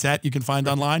 5-minute set you can find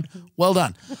online. Well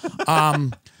done.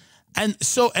 And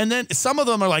then some of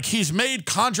them are like, he's made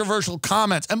controversial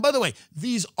comments. And by the way,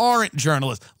 these aren't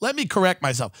journalists. Let me correct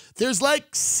myself. There's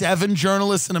like 7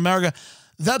 journalists in America.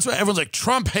 That's why everyone's like,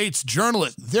 Trump hates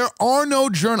journalists. There are no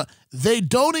journalists. They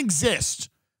don't exist.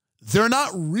 They're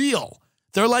not real.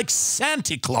 They're like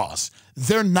Santa Claus.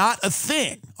 They're not a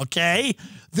thing, okay?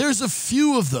 There's a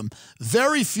few of them,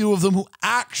 very few of them, who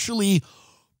actually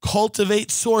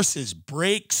cultivate sources,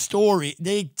 break story.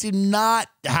 They do not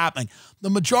happen.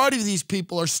 The majority of these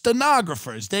people are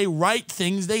stenographers. They write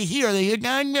things they hear.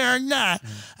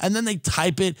 And then they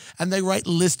type it, and they write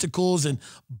listicles and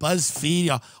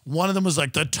BuzzFeed. One of them was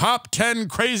like, the top 10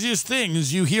 craziest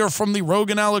things you hear from the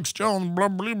Rogan Alex Jones, blah,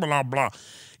 blah, blah, blah.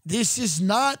 This is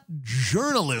not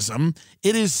journalism.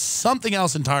 It is something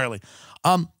else entirely.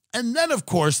 And then, of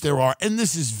course, there are, and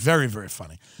this is very, very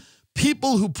funny,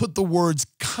 people who put the words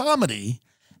comedy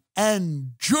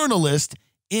and journalist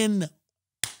in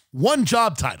one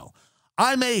job title.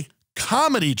 I'm a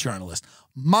comedy journalist.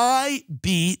 My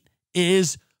beat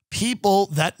is people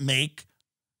that make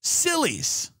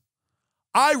sillies.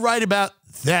 I write about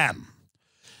them.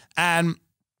 And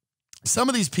some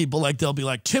of these people, like, they'll be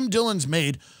like, Tim Dillon's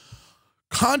made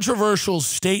controversial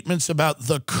statements about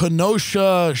the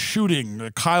Kenosha shooting,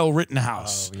 the Kyle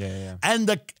Rittenhouse. Oh, yeah. And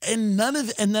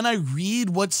then I read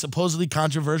what's supposedly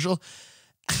controversial.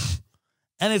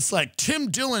 And it's like, Tim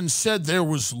Dillon said there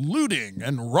was looting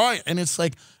and riot. And it's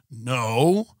like,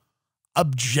 no,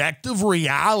 objective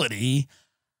reality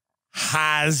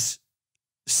has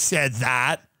said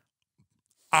that.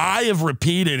 I have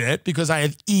repeated it because I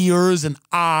have ears and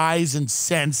eyes and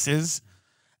senses.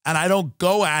 And I don't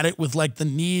go at it with like the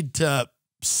need to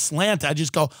slant. I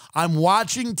just go, I'm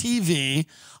watching TV.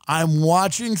 I'm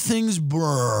watching things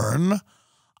burn.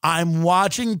 I'm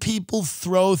watching people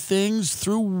throw things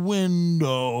through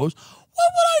windows.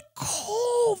 What would I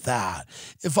call that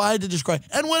if I had to describe?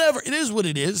 And whatever, it is what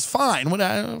it is. Fine.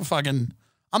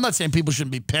 I'm not saying people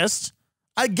shouldn't be pissed.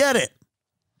 I get it.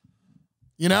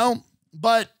 You know?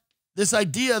 But this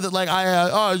idea that like,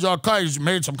 he's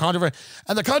made some controversy.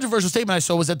 And the controversial statement I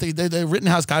saw was that the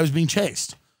Rittenhouse guy was being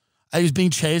chased. He was being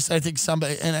chased. I think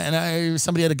somebody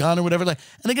had a gun or whatever. Like,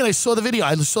 and again, I saw the video.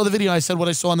 I said what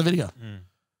I saw in the video.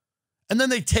 And then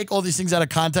they take all these things out of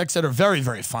context that are very,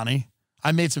 very funny.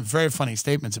 I made some very funny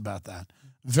statements about that.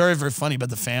 Very, very funny about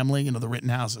the family, the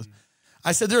Rittenhouses.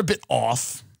 I said they're a bit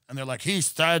off. And they're like, he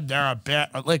said they're a bit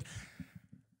like,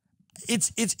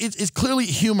 it's clearly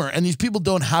humor. And these people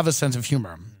don't have a sense of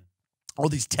humor. All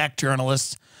these tech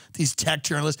journalists,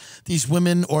 these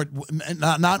women or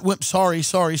not women, sorry.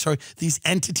 These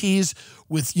entities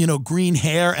with, green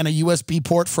hair and a USB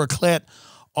port for a clit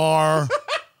are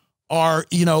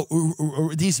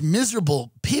these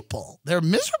miserable people. They're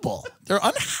miserable. They're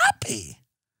unhappy.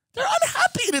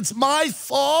 And it's my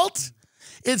fault.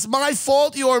 It's my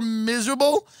fault you're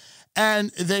miserable.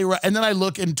 And then I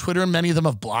look in Twitter and many of them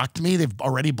have blocked me. They've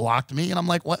already blocked me. And I'm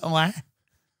like, what?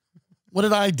 What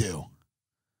did I do?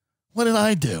 What did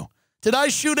I do? Did I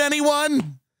shoot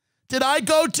anyone? Did I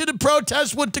go to the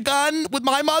protest with the gun with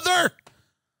my mother?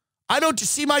 I don't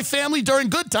see my family during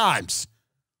good times.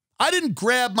 I didn't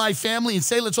grab my family and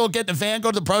say, let's all get in the van,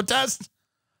 go to the protest.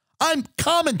 I'm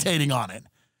commentating on it.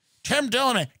 Tim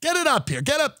Dillon, get it up here.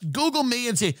 Get up, Google me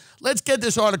and see. Let's get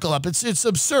this article up. It's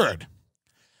absurd.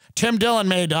 Tim Dillon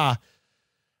made,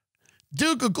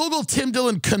 Google Tim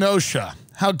Dillon Kenosha.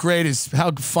 How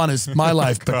fun has my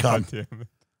life become?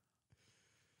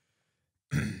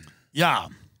 Yeah.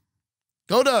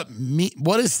 Go to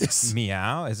what is this?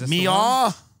 Meow? Is this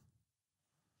Meow?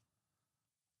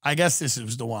 I guess this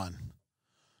was the one.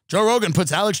 Joe Rogan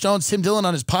puts Alex Jones, Tim Dillon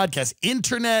on his podcast.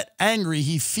 Internet angry.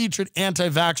 He featured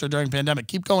anti-vaxxer during pandemic.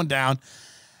 Keep going down.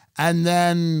 And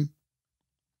then...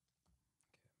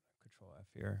 Control F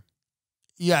here.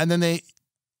 Yeah, and then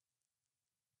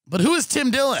But who is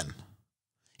Tim Dillon?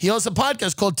 He hosts a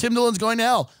podcast called Tim Dillon's Going to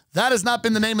Hell. That has not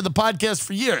been the name of the podcast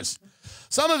for years.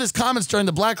 Some of his comments during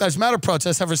the Black Lives Matter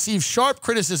protests have received sharp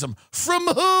criticism. From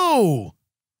who?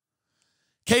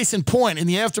 Case in point, in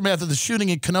the aftermath of the shooting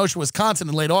in Kenosha, Wisconsin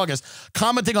in late August,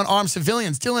 commenting on armed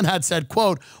civilians, Dillon had said,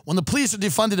 quote, when the police are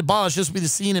defunded and abolished, this will be the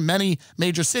scene in many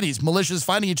major cities, militias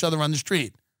fighting each other on the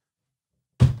street.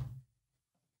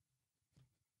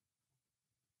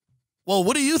 Well,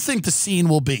 what do you think the scene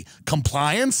will be?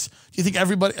 Compliance? Do you think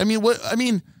everybody,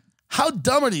 how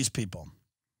dumb are these people?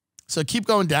 So keep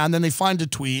going down. Then they find a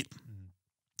tweet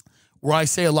where I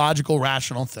say a logical,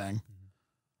 rational thing.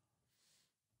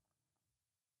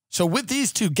 So with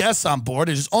these two guests on board,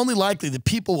 it is only likely that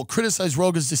people will criticize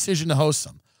Rogan's decision to host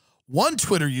them. One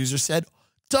Twitter user said,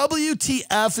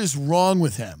 WTF is wrong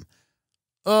with him?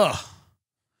 Ugh.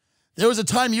 There was a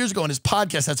time years ago when his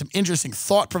podcast had some interesting,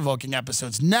 thought-provoking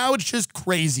episodes. Now it's just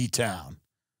crazy town.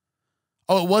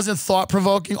 Oh, it wasn't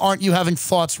thought-provoking? Aren't you having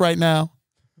thoughts right now?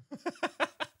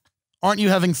 Aren't you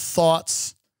having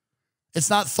thoughts? It's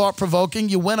not thought-provoking.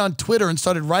 You went on Twitter and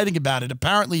started writing about it.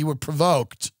 Apparently you were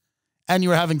provoked. And you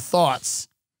were having thoughts.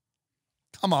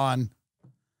 Come on.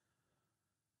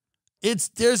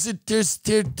 There's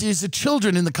a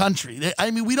children in the country.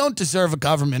 We don't deserve a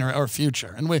government or a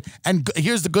future. And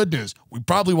here's the good news: we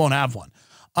probably won't have one.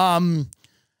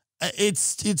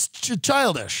 It's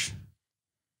childish.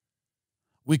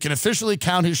 We can officially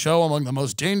count his show among the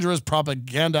most dangerous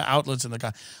propaganda outlets in the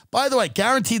country. By the way,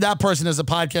 guarantee that person has a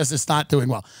podcast that's not doing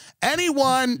well.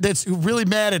 Anyone that's really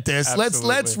mad at this,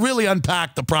 let's really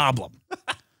unpack the problem.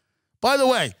 By the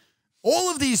way,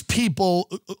 All of these people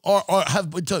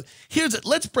have been told.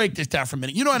 Let's break this down for a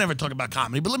minute. You know I never talk about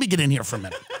comedy, but let me get in here for a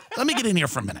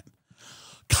minute.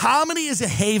 Comedy is a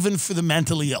haven for the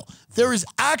mentally ill. There is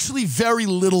actually very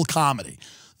little comedy.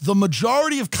 The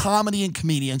majority of comedy and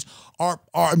comedians are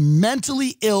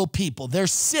mentally ill people. They're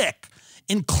sick,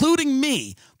 including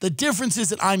me. The difference is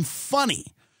that I'm funny.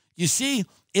 You see,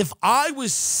 if I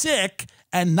was sick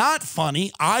and not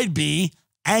funny, I'd be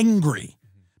angry.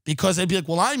 Because I'd be like,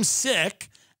 well, I'm sick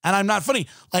and I'm not funny.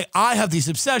 Like, I have these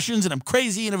obsessions and I'm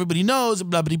crazy and everybody knows and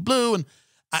blah, blah, blah, and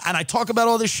I talk about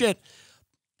all this shit.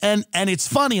 And it's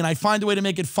funny, and I find a way to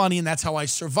make it funny, and that's how I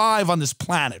survive on this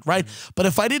planet, right? But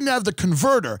if I didn't have the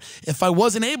converter, if I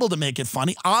wasn't able to make it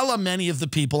funny, a la many of the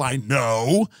people I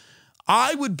know,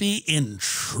 I would be in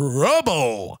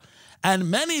trouble.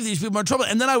 And many of these people are in trouble.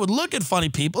 And then I would look at funny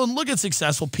people and look at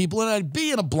successful people, and I'd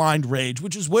be in a blind rage,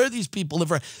 which is where these people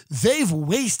live. They've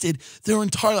wasted their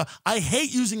entire life. I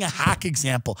hate using a hack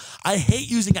example.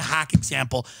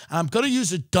 And I'm going to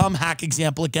use a dumb hack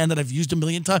example again that I've used a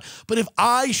million times. But if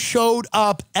I showed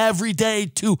up every day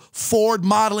to Ford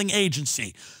Modeling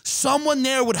Agency, someone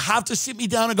there would have to sit me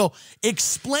down and go,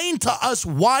 explain to us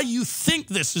why you think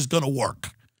this is going to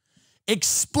work.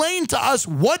 Explain to us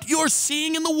what you're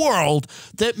seeing in the world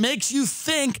that makes you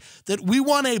think that we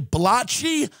want a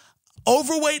blotchy,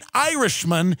 overweight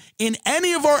Irishman in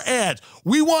any of our ads.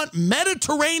 We want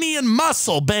Mediterranean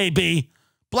muscle, baby.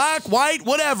 Black, white,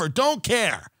 whatever, don't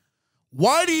care.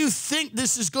 Why do you think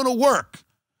this is going to work?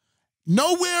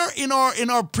 Nowhere in our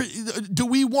do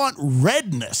we want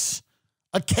redness,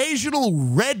 occasional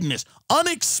redness,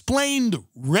 unexplained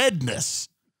redness.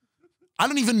 I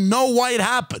don't even know why it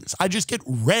happens. I just get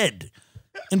red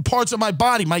in parts of my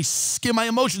body. My skin, my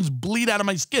emotions bleed out of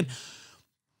my skin.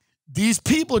 These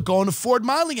people are going to Ford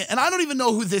Modeling it, and I don't even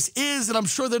know who this is, and I'm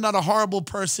sure they're not a horrible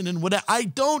person and whatever. I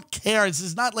don't care. This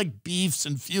is not like beefs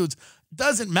and feuds. It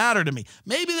doesn't matter to me.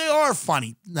 Maybe they are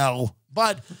funny. No,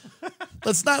 but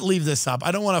let's not leave this up.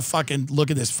 I don't want to fucking look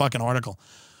at this fucking article.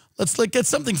 Let's like get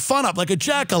something fun up, like a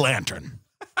jack-o'-lantern.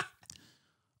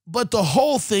 But the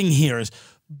whole thing here is,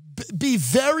 be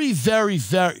very, very,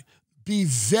 very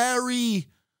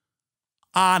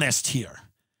honest here.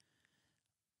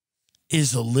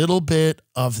 Is a little bit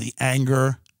of the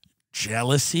anger,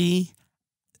 jealousy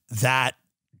that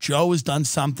Joe has done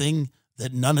something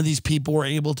that none of these people were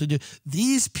able to do.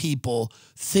 These people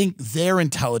think they're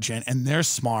intelligent and they're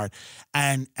smart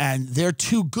and they're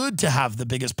too good to have the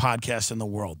biggest podcast in the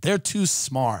world. They're too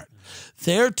smart.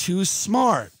 They're too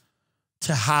smart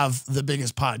to have the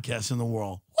biggest podcast in the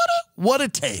world. What a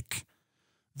take.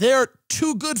 They're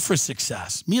too good for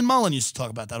success. Me and Mullen used to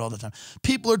talk about that all the time.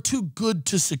 People are too good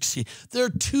to succeed. They're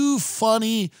too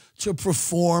funny to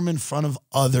perform in front of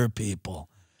other people.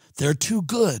 They're too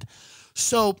good.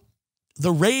 So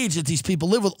the rage that these people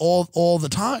live with all the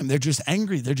time, they're just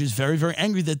angry. They're just very, very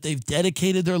angry that they've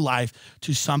dedicated their life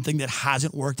to something that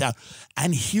hasn't worked out.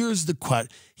 And here's the question.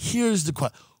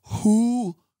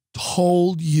 Who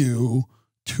told you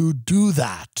to do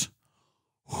that?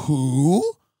 Who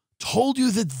told you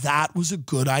that that was a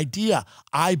good idea?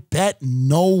 I bet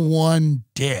no one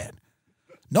did.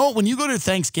 No, when you go to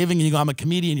Thanksgiving and you go, I'm a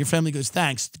comedian, your family goes,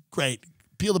 thanks, great,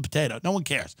 peel the potato. No one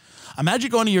cares.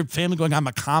 Imagine going to your family going, I'm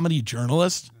a comedy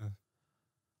journalist.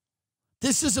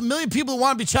 This is a million people who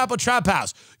want to be Chapo Trap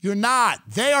House. You're not.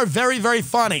 They are very, very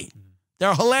funny.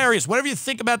 They're hilarious. Whatever you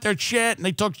think about their shit, and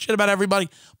they talk shit about everybody,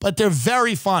 but they're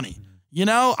very funny. You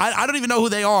know, I don't even know who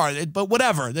they are, but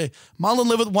whatever. Mullen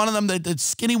lived with one of them, the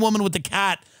skinny woman with the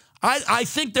cat. I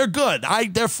think they're good.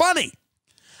 They're funny.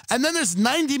 And then there's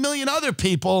 90 million other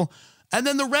people, and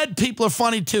then the red people are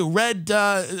funny too. Red,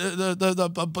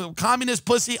 the communist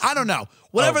pussy. I don't know.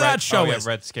 Whatever that show is.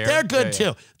 Red Scare. They're good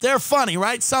too. They're funny,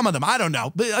 right? Some of them. I don't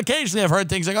know. But occasionally I've heard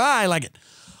things like, I like it.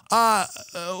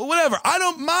 Whatever. I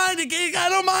don't mind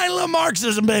a little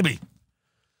Marxism, baby.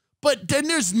 But then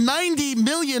there's 90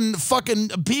 million fucking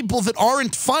people that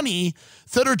aren't funny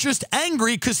that are just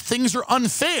angry because things are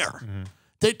unfair.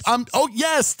 Oh,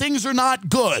 yes, things are not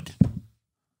good.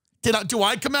 Do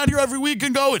I come out here every week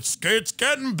and go, it's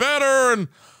getting better and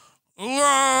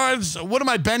what am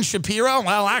I, Ben Shapiro?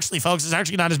 Well, actually, folks, it's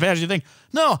actually not as bad as you think.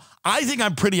 No, I think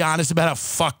I'm pretty honest about how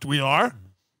fucked we are.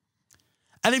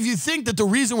 And if you think that the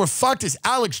reason we're fucked is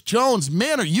Alex Jones,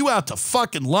 man, are you out to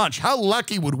fucking lunch? How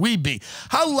lucky would we be?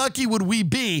 How lucky would we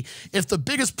be if the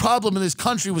biggest problem in this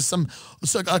country was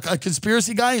a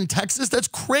conspiracy guy in Texas? That's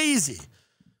crazy.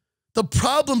 The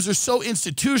problems are so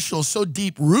institutional, so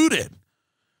deep-rooted,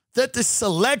 that this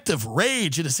selective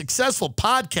rage in a successful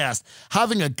podcast,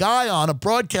 having a guy on, a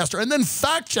broadcaster, and then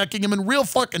fact-checking him in real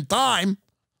fucking time,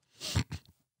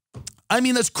 I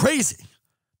mean, that's crazy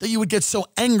that you would get so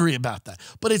angry about that.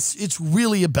 But it's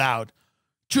really about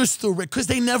just because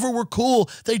they never were cool.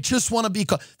 They just want to be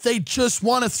cool. They just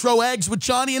want to throw eggs with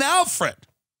Johnny and Alfred.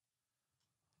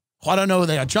 Oh, I don't know who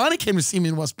they are. Johnny came to see me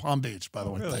in West Palm Beach, by the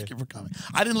way. Really? Thank you for coming.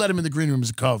 I didn't let him in the green room because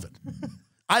of COVID.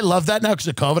 I love that now because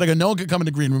of COVID. I go, no one can come in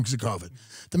the green room because of COVID.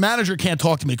 The manager can't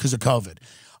talk to me because of COVID.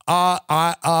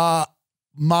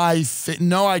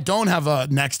 No, I don't have a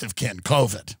next of kin,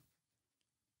 COVID.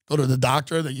 Go to the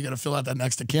doctor, that you got to fill out that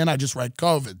next of kin. I just write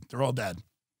COVID. They're all dead.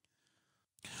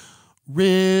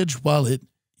 Ridge wallet,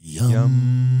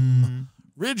 yum.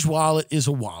 Ridge wallet is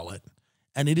a wallet,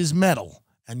 and it is metal,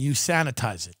 and you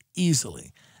sanitize it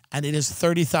easily, and it has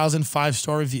 30,000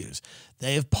 five-star reviews.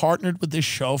 They have partnered with this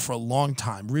show for a long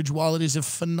time. Ridge wallet is a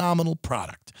phenomenal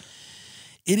product.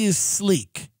 It is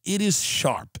sleek. It is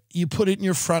sharp. You put it in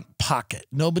your front pocket.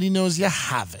 Nobody knows you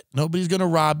have it. Nobody's going to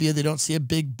rob you. They don't see a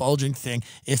big bulging thing.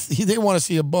 If they want to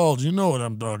see a bulge, you know what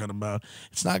I'm talking about.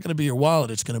 It's not going to be your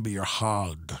wallet. It's going to be your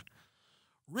hog.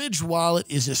 Ridge wallet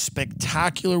is a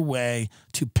spectacular way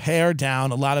to pare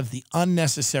down a lot of the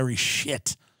unnecessary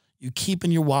shit you keep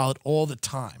in your wallet all the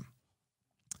time.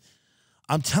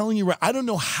 I'm telling you, I don't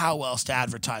know how else to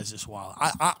advertise this wallet.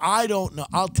 I don't know.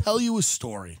 I'll tell you a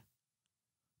story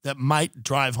that might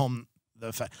drive home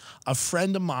the fact. A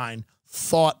friend of mine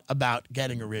thought about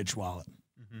getting a Ridge wallet.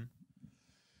 Mm-hmm.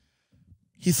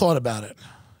 He thought about it.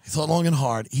 He thought long and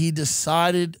hard. He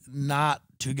decided not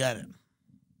to get it.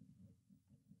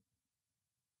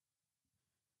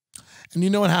 And you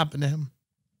know what happened to him?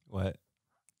 What?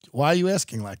 Why are you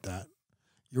asking like that?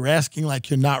 You're asking like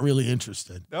you're not really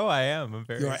interested. No, I am. I'm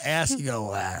very. You're asking a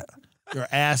lot. You're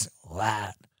asking a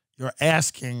lot. You're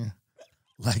asking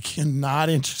like you're not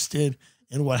interested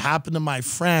in what happened to my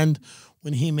friend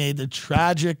when he made the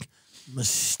tragic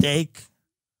mistake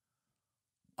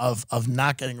of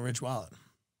not getting a Ridge wallet.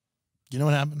 You know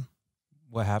what happened?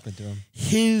 What happened to him?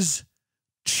 His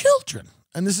children,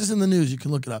 and this is in the news, you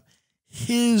can look it up,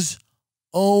 his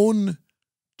own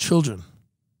children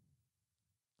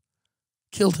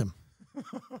killed him. Do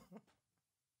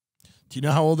you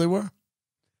know how old they were?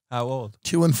 How old?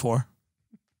 2 and 4.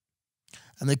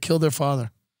 And they killed their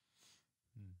father.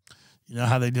 You know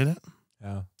how they did it?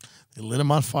 Yeah. They lit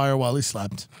him on fire while he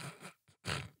slept.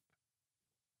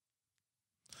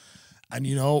 And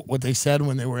you know what they said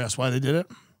when they were asked why they did it?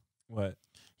 What?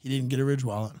 He didn't get a Ridge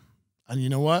wallet. And you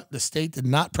know what? The state did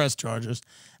not press charges.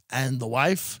 And the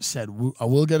wife said, I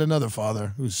will get another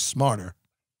father who's smarter.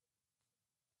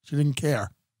 She didn't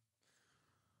care.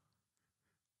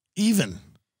 Even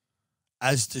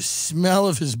as the smell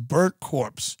of his burnt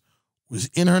corpse was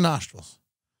in her nostrils,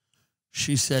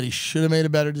 she said he should have made a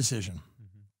better decision.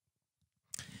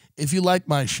 Mm-hmm. If you like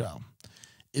my show,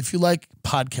 if you like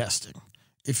podcasting,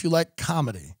 if you like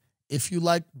comedy, if you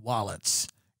like wallets,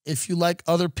 if you like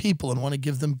other people and want to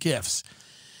give them gifts,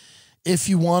 if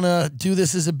you want to do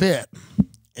this as a bit,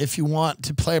 if you want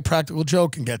to play a practical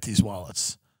joke and get these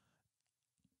wallets,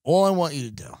 all I want you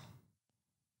to do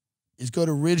is go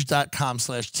to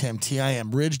ridge.com/Tim,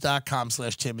 T-I-M,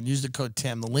 ridge.com/Tim, and use the code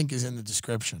Tim. The link is in the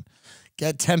description.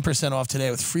 Get 10% off today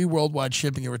with free worldwide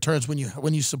shipping and returns. When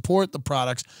you support the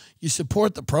products, you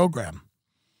support the program.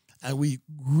 And we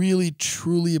really,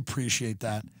 truly appreciate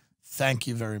that. Thank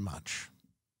you very much.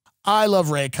 I love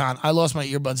Raycon. I lost my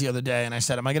earbuds the other day, and I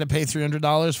said, am I going to pay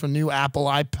 $300 for new Apple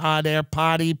iPod,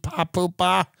 AirPod,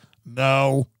 Pop-Poopa?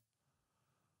 No.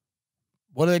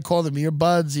 What do they call them?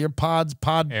 Earbuds, earpods,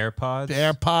 AirPods?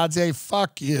 AirPods. Hey,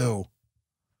 fuck you.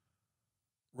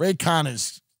 Raycon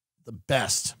is the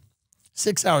best.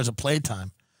 6 hours of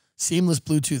playtime. Seamless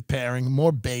Bluetooth pairing,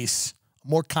 more bass,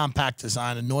 more compact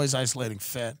design, and noise-isolating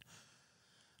fit.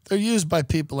 They're used by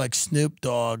people like Snoop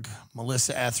Dogg,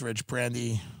 Melissa Etheridge,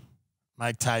 Brandy,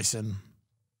 Mike Tyson,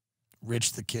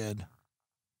 Rich the Kid.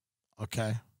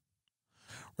 Okay?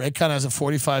 Raycon has a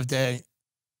 45-day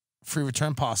free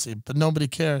return policy, but nobody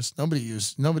cares.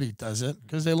 Nobody does it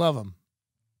because they love them.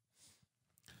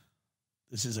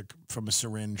 This is from a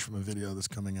syringe from a video that's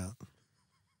coming out.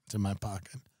 It's in my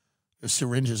pocket. There's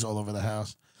syringes all over the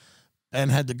house. Ben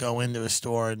had to go into a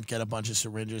store and get a bunch of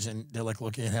syringes, and they're like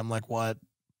looking at him like, what?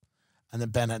 And then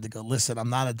Ben had to go, listen, I'm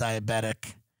not a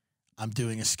diabetic. I'm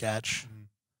doing a sketch. Mm-hmm.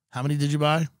 How many did you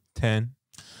buy? 10.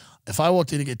 If I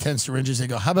walked in to get 10 syringes, they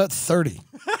go, how about 30?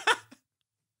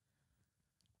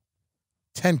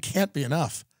 10 can't be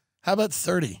enough. How about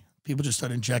 30? People just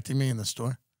start injecting me in the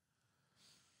store.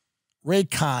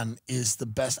 Raycon is the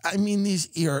best. I mean,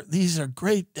 these are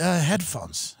great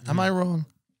headphones. Am I wrong?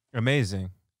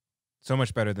 Amazing. So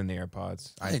much better than the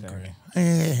AirPods. I agree.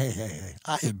 Hey.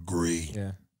 I agree.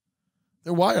 Yeah.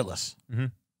 They're wireless. Mm-hmm.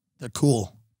 They're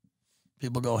cool.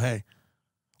 People go, hey,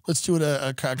 let's do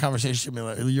a conversation.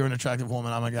 You're an attractive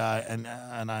woman. I'm a guy. And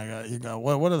you go,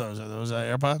 what are those? Are those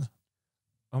AirPods?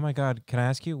 Oh my God. Can I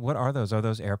ask you, what are those? Are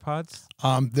those AirPods?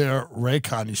 They're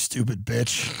Raycon, you stupid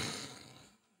bitch.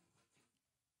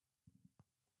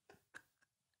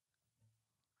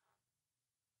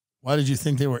 Why did you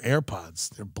think they were AirPods?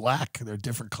 They're black. They're a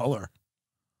different color.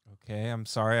 Okay, I'm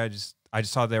sorry. I just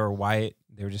saw they were white.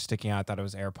 They were just sticking out. I thought it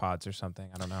was AirPods or something.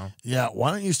 I don't know. Yeah,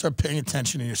 why don't you start paying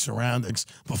attention to your surroundings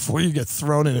before you get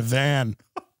thrown in a van?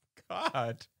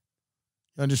 God.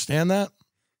 You understand that?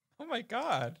 Oh my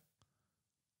God.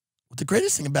 The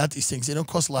greatest thing about these things, they don't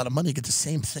cost a lot of money. You get the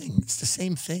same thing. It's the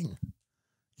same thing. You're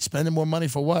spending more money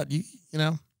for what? You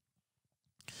know?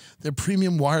 They're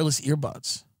premium wireless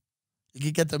earbuds. You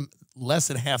can get them less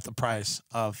than half the price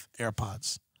of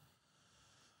AirPods.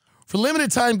 For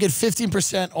limited time, get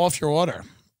 15% off your order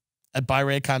at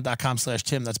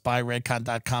buyraycon.com/Tim. That's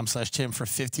buyraycon.com/Tim for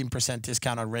 15%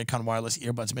 discount on Raycon wireless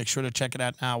earbuds. Make sure to check it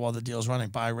out now while the deal's running.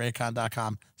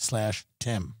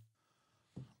 Buyraycon.com/Tim.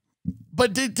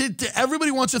 But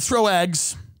everybody wants to throw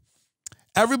eggs.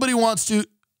 Everybody wants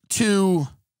to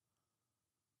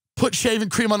put shaving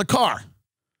cream on the car.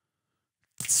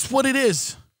 That's what it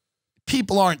is.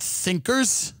 People aren't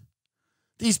thinkers.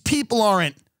 These people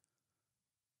aren't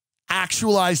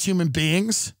actualized human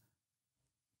beings.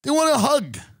 They want a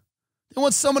hug. They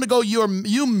want someone to go,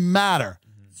 you matter.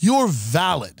 You're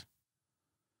valid.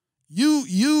 You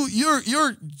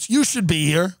should be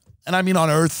here. And I mean on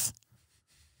Earth.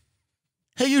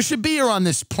 Hey, you should be here on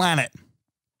this planet.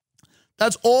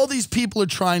 That's all these people are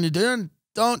trying to do. And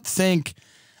don't think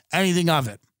anything of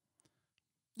it.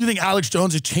 You think Alex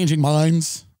Jones is changing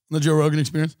minds on the Joe Rogan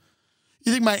Experience?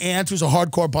 You think my aunt, who's a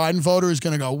hardcore Biden voter, is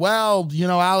going to go, well, you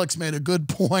know, Alex made a good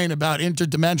point about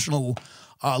interdimensional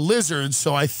lizards,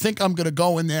 so I think I'm going to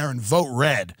go in there and vote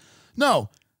red. No.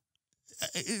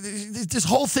 This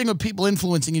whole thing of people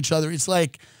influencing each other, it's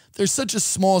like there's such a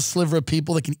small sliver of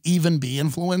people that can even be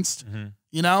influenced,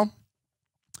 you know?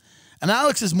 And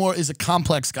Alex is a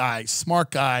complex guy, smart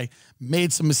guy,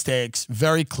 made some mistakes,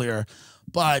 very clear,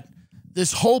 but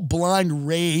this whole blind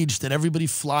rage that everybody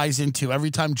flies into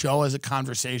every time Joe has a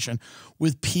conversation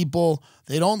with people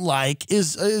they don't like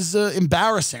is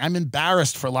embarrassing. I'm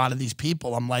embarrassed for a lot of these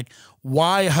people. I'm like,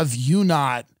 why have you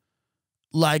not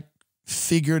like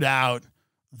figured out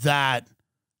that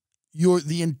you're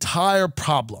the entire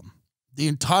problem, the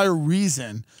entire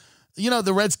reason? You know,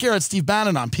 the Red Scare had Steve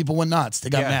Bannon on. People went nuts. They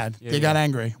got mad. They got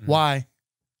angry. Why?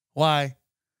 Why?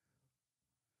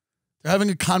 They're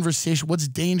having a conversation. What's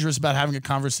dangerous about having a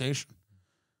conversation?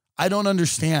 I don't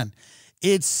understand.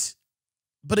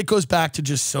 But it goes back to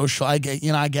just social. I get.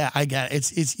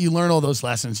 It's you learn all those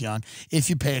lessons young. If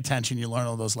you pay attention, you learn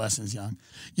all those lessons young.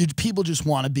 People just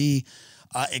want to be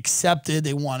accepted.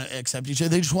 They want to accept each other.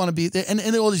 They just want to be,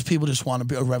 and all these people just want to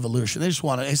be a revolution. They just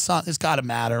want to, it's got to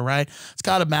matter, right? It's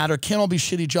got to matter. Can't all be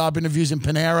shitty job interviews in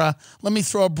Panera. Let me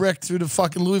throw a brick through the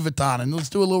fucking Louis Vuitton and let's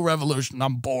do a little revolution.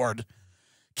 I'm bored.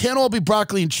 Can't all be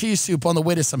broccoli and cheese soup on the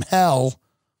way to some hell.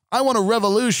 I want a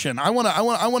revolution. I want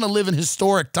to live in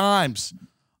historic times.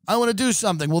 I want to do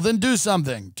something. Well, then do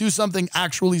something. Do something,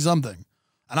 actually something.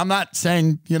 And I'm not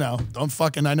saying, you know, don't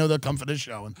fucking, I know they'll come for this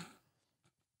show.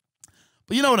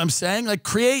 But you know what I'm saying? Like,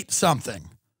 create something.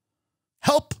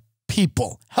 Help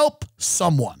people. Help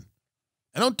someone.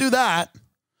 And don't do that.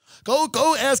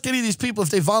 Go ask any of these people if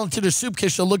they volunteer their soup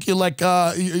kitchen, they'll look at you like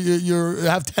you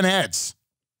have 10 heads.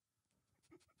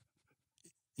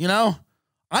 You know?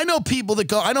 I know people that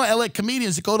go, I know LA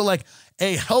comedians that go to like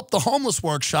a help the homeless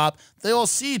workshop. They all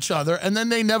see each other and then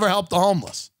they never help the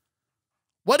homeless.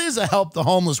 What is a help the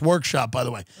homeless workshop, by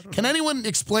the way? Can anyone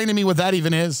explain to me what that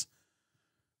even is?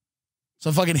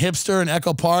 Some fucking hipster in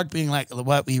Echo Park being like,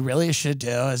 what we really should do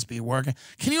is be working.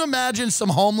 Can you imagine some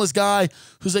homeless guy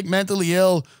who's like mentally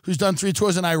ill, who's done 3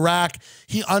 tours in Iraq?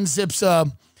 He unzips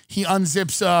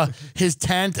his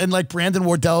tent and like Brandon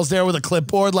Wardell's there with a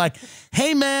clipboard like,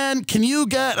 hey man, can you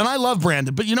get, and I love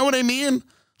Brandon, but you know what I mean?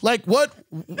 Like what?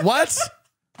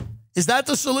 Is that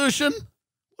the solution?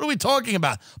 What are we talking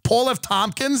about? Paul F.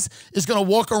 Tompkins is going to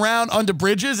walk around under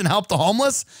bridges and help the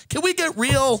homeless? Can we get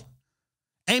real?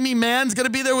 Amy Mann's going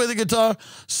to be there with a guitar.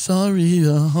 Sorry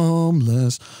you're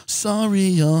homeless. Sorry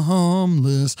you're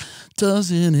homeless.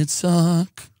 Doesn't it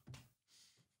suck?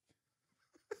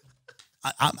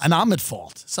 And I'm at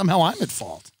fault. Somehow I'm at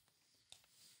fault.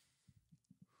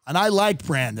 And I like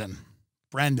Brandon.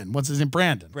 Brandon. What's his name?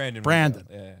 Brandon. Brandon.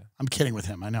 Yeah. I'm kidding with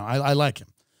him. I know. I like him.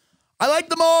 I like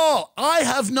them all. I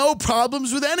have no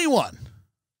problems with anyone.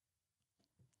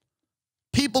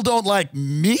 People don't like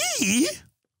me.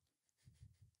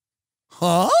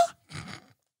 Huh?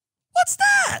 What's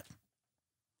that?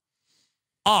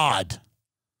 Odd.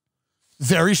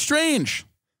 Very strange.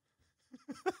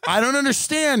 I don't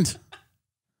understand.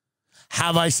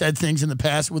 Have I said things in the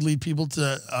past that would lead people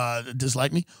to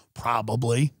dislike me?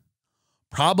 Probably.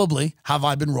 Probably. Have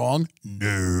I been wrong?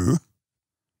 No.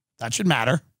 That should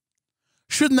matter.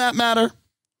 Shouldn't that matter?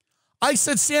 I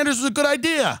said Sanders was a good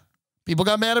idea. People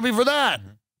got mad at me for that.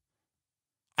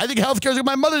 I think healthcare is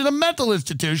my mother's in a mental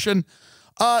institution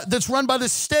that's run by the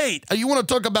state. You want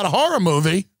to talk about a horror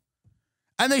movie,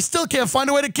 and they still can't find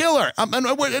a way to kill her. And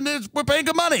we're paying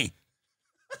good money.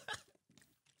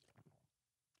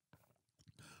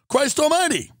 Christ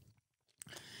almighty.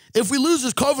 If we lose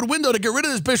this COVID window to get rid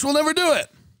of this bitch, we'll never do it.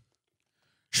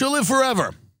 She'll live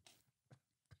forever.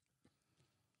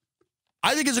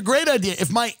 I think it's a great idea.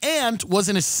 If my aunt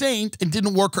wasn't a saint and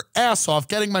didn't work her ass off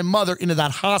getting my mother into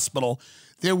that hospital,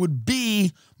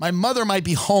 my mother might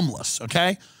be homeless,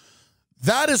 okay?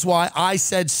 That is why I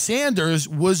said Sanders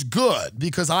was good,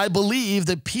 because I believe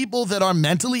that people that are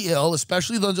mentally ill,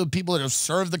 especially those people that have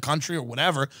served the country or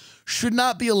whatever, should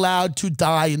not be allowed to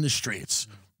die in the streets.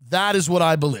 That is what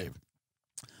I believe.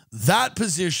 That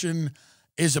position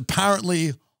is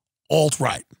apparently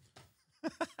alt-right.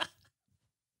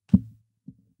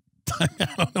 I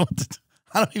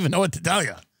don't even know what to tell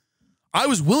you. I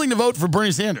was willing to vote for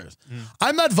Bernie Sanders.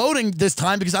 I'm not voting this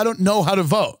time because I don't know how to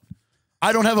vote.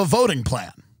 I don't have a voting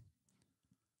plan.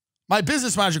 My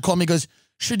business manager called me and goes,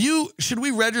 should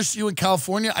we register you in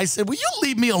California? I said, will you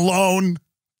leave me alone?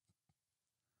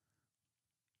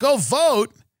 Go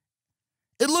vote.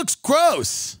 It looks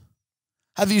gross.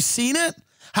 Have you seen it?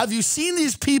 Have you seen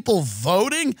these people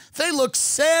voting? They look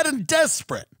sad and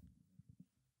desperate.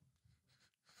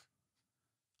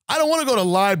 I don't want to go to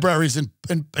libraries and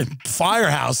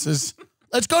firehouses.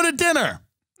 Let's go to dinner.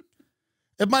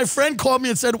 If my friend called me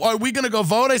and said, are we going to go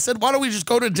vote? I said, why don't we just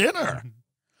go to dinner?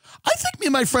 I think me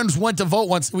and my friends went to vote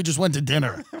once and we just went to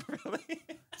dinner. Really?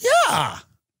 Yeah.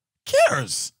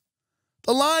 Cares?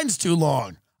 The line's too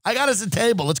long. I got us a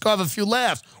table. Let's go have a few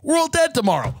laughs. We're all dead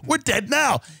tomorrow. We're dead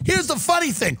now. Here's the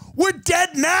funny thing. We're dead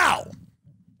now.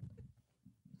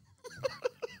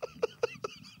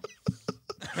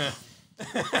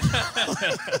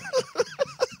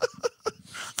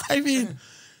 I mean,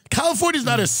 California's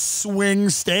not a swing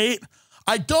state.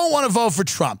 I don't want to vote for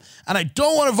Trump, and I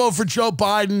don't want to vote for Joe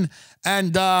Biden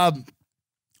and,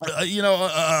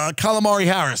 Calamari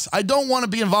Harris. I don't want to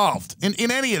be involved in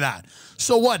any of that.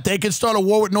 So what? They can start a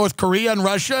war with North Korea and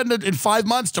Russia in 5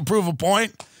 months to prove a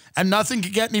point, and nothing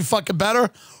can get any fucking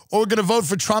better? Or we're going to vote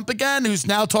for Trump again, who's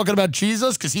now talking about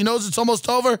Jesus because he knows it's almost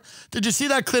over? Did you see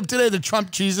that clip today, the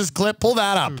Trump Jesus clip? Pull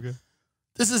that up. Okay.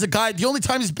 This is a guy, the only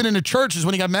time he's been in a church is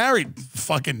when he got married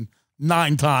fucking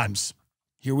 9 times.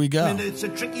 Here we go. I mean, it's a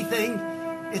tricky thing.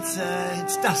 It's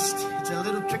dust. It's a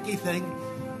little tricky thing.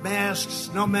 Masks,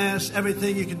 no masks,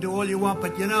 everything. You can do all you want,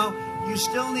 but you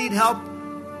still need help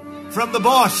from the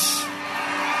boss.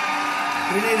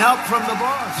 We need help from the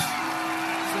boss.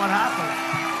 That's what happened.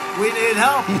 We need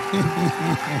help.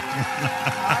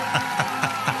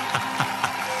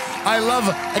 I love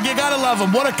him. And you gotta love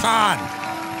him. What a con.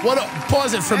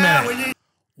 Pause it for a minute.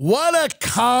 What a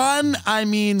con. I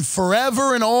mean,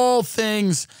 forever in all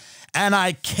things. And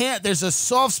I can't, there's a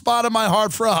soft spot in my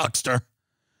heart for a huckster.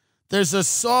 There's a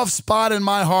soft spot in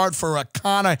my heart for a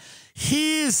con.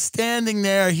 He's standing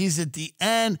there. He's at the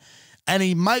end. And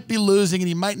he might be losing and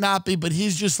he might not be. But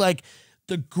he's just like,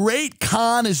 the great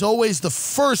con is always the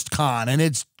first con. And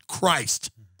it's Christ.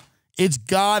 It's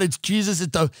God, it's Jesus,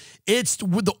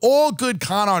 all good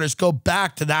con artists go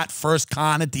back to that first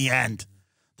con at the end.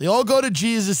 They all go to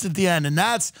Jesus at the end, and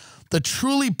that's the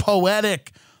truly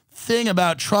poetic thing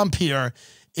about Trump here,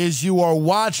 is you are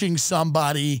watching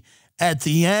somebody at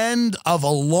the end of a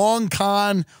long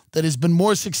con that has been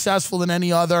more successful than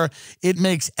any other. It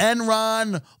makes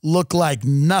Enron look like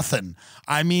nothing.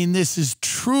 I mean, this is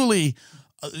truly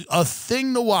a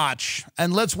thing to watch,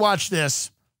 and let's watch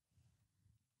this.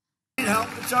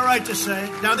 It's all right to say.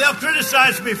 Now, they'll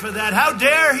criticize me for that. How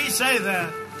dare he say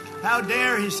that? How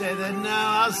dare he say that? No,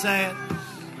 I'll say it.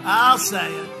 I'll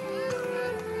say it.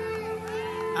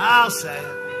 I'll say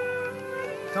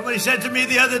it. Somebody said to me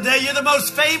the other day, you're the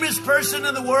most famous person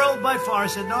in the world by far. I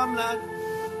said, no, I'm not.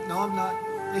 No, I'm not.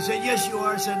 They said, yes, you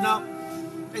are. I said, no.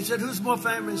 They said, who's more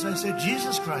famous? I said,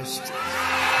 Jesus Christ.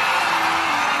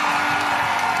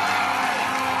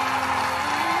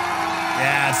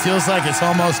 Yeah, it feels like it's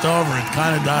almost over. It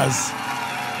kind of does.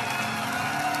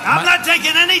 I'm not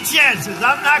taking any chances.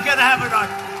 I'm not going to have an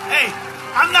argument. Hey,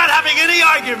 I'm not having any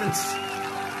arguments.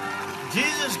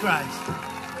 Jesus Christ.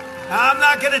 I'm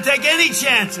not going to take any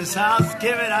chances. I'll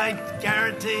give it, I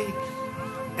guarantee.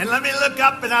 And let me look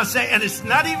up and I'll say, and it's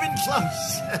not even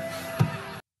close.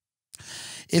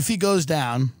 If he goes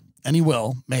down, and he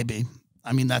will, maybe.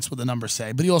 I mean, that's what the numbers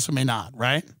say, but he also may not,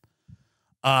 right?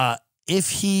 If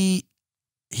he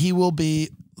will be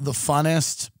the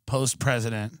funnest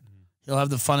post-president. He'll have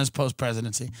the funnest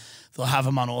post-presidency. They'll have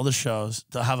him on all the shows.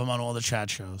 They'll have him on all the chat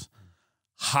shows.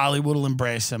 Hollywood will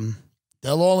embrace him.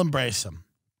 They'll all embrace him.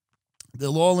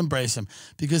 They'll all embrace him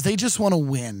because they just want to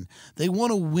win. They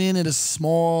want to win at a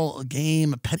small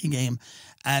game, a petty game.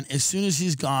 And as soon as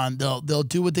he's gone, they'll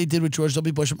do what they did with George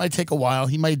W. Bush. It might take a while.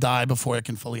 He might die before it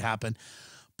can fully happen.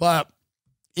 But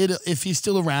if he's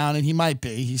still around, and he might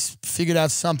be, he's figured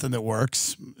out something that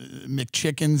works.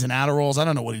 McChickens and Adderalls. I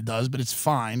don't know what he does, but it's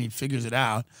fine. He figures it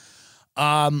out.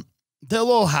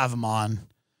 They'll all have him on.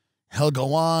 He'll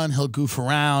go on. He'll goof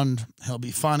around. He'll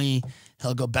be funny.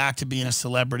 He'll go back to being a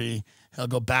celebrity. He'll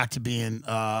go back to being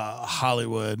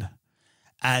Hollywood.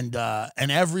 And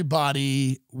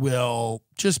everybody will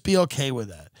just be okay with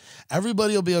it.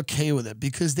 Everybody will be okay with it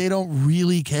because they don't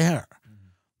really care.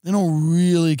 They don't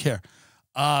really care.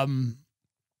 And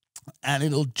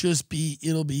it'll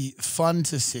be fun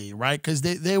to see, right? Because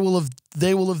they will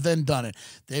have then done it.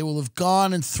 They will have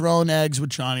gone and thrown eggs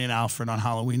with Johnny and Alfred on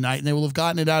Halloween night, and they will have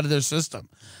gotten it out of their system.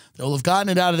 They will have gotten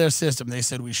it out of their system. They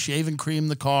said, we shave and cream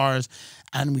the cars,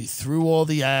 and we threw all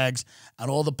the eggs,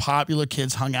 and all the popular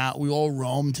kids hung out. We all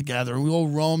roamed together, and we all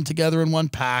roamed together in one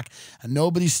pack, and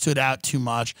nobody stood out too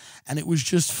much, and it was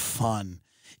just fun.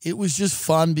 It was just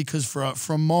fun because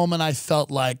for a moment I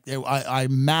felt like I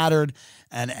mattered,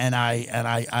 and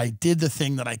I did the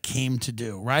thing that I came to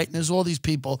do, right? And there's all these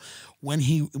people, when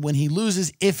he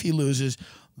loses, if he loses,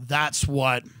 that's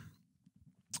what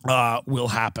will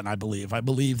happen, I believe. I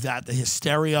believe that the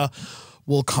hysteria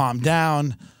will calm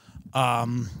down.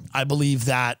 I believe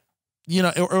that, you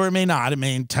know, or it may not. It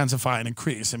may intensify and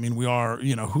increase. I mean, we are,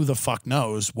 you know, who the fuck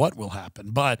knows what will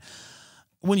happen. But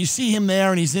when you see him there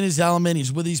and he's in his element,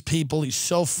 he's with these people, he's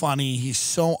so funny, he's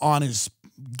so on his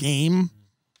game.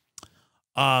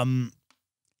 You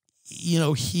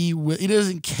know, he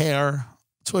doesn't care.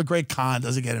 That's what a great con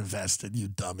doesn't get invested, you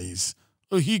dummies.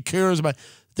 He cares about,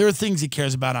 there are things he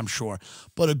cares about, I'm sure.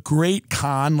 But a great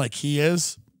con like he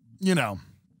is, you know,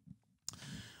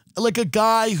 like a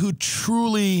guy who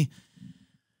truly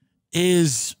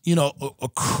is, you know, a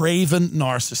craven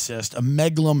narcissist, a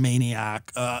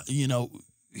megalomaniac, you know,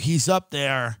 he's up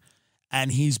there and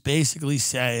he's basically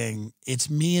saying, it's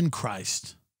me and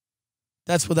Christ.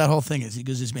 That's what that whole thing is. He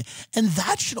goes, it's me. And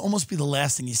that should almost be the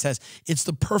last thing he says. It's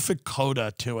the perfect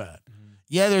coda to it. Mm-hmm.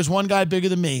 Yeah, there's one guy bigger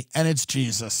than me, and it's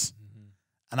Jesus. Mm-hmm.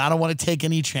 And I don't want to take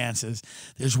any chances.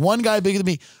 There's one guy bigger than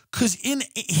me. Because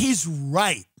he's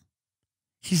right.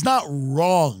 He's not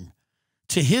wrong.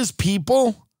 To his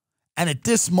people, and at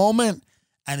this moment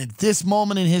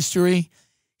in history,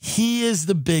 he is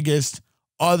the biggest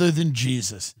other than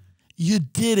Jesus. You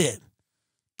did it.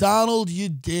 Donald, you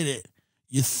did it.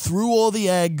 You threw all the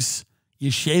eggs.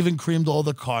 You shave and creamed all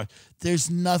the cars. There's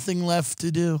nothing left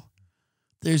to do.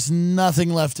 There's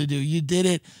nothing left to do. You did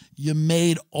it. You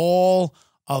made all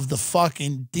of the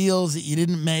fucking deals that you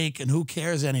didn't make, and who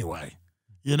cares anyway?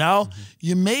 You know? Mm-hmm.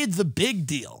 You made the big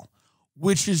deal,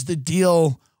 which is the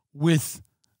deal with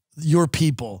your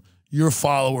people, your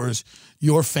followers,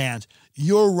 your fans.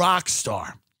 You're a rock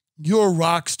star. You're a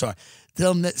rock star.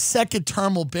 The second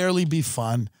term will barely be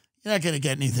fun. You're not going to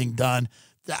get anything done.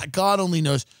 God only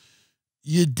knows.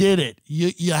 You did it.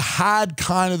 You had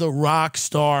kind of the rock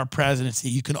star presidency.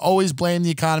 You can always blame the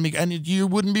economy, and you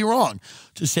wouldn't be wrong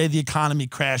to say the economy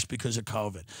crashed because of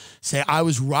COVID. Say, I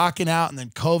was rocking out, and then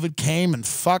COVID came, and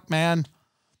fuck, man.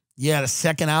 Yeah, the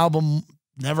second album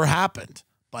never happened.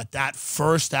 But that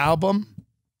first album,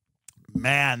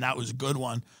 man, that was a good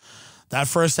one. That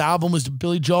first album was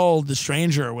Billy Joel, The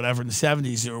Stranger, or whatever, in the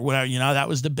 70s or whatever. You know, that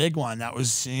was the big one. That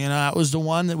was, you know, that was the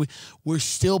one that we're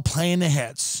still playing the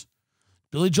hits.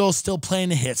 Billy Joel's still playing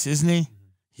the hits, isn't he?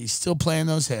 He's still playing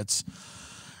those hits.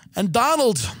 And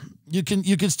Donald, you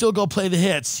can still go play the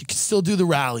hits. You can still do the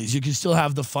rallies. You can still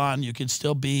have the fun. You can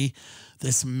still be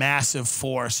this massive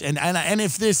force. And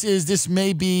if this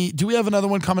may be, do we have another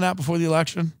one coming out before the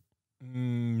election?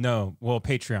 No. Well,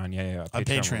 Patreon. Yeah.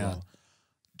 Patreon.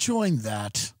 Join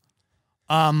that.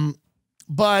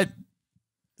 But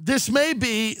this may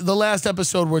be the last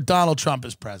episode where Donald Trump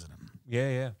is president.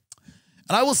 Yeah.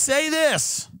 And I will say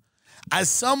this, as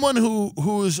someone who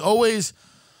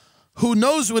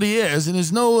knows what he is and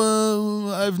is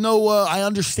I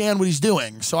understand what he's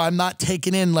doing. So I'm not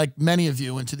taken in like many of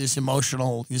you into this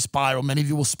emotional spiral. Many of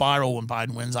you will spiral when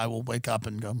Biden wins. I will wake up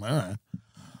and go, all right.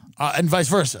 and vice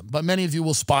versa. But many of you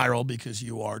will spiral because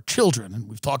you are children, and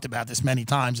we've talked about this many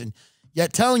times, and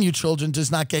yet telling you children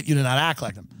does not get you to not act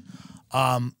like them.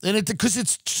 And because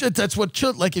it's shit, that's what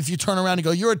like if you turn around and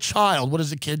go, you're a child, what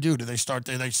does a kid do? Do they start,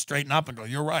 they straighten up and go,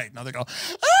 you're right. Now they go,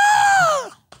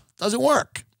 ah! Doesn't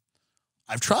work.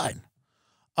 I've tried.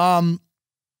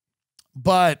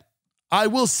 But I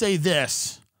will say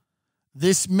this.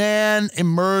 This man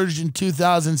emerged in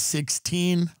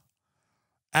 2016.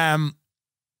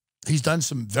 He's done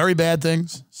some very bad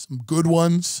things, some good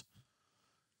ones,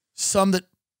 some that,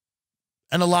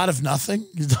 and a lot of nothing.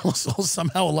 He's done also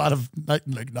somehow a lot of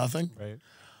like nothing. Right.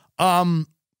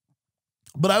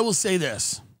 But I will say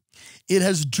this. It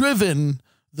has driven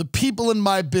the people in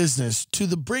my business to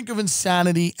the brink of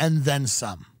insanity and then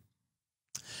some.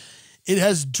 It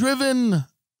has driven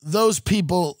those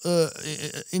people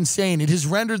insane. It has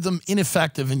rendered them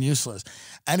ineffective and useless.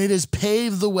 And it has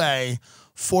paved the way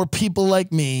for people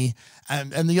like me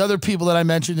and the other people that I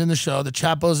mentioned in the show, the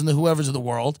Chapos and the whoever's of the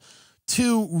world,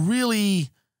 to really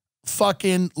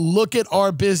fucking look at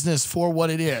our business for what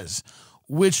it is,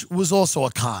 which was also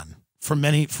a con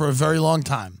for a very long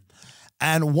time.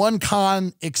 And one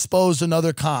con exposed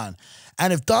another con.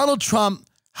 And if Donald Trump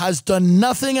has done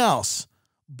nothing else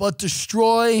but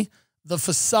destroy the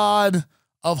facade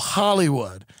of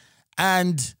Hollywood,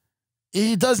 and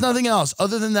he does nothing else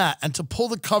other than that, and to pull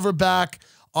the cover back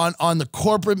on the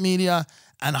corporate media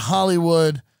and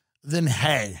Hollywood, then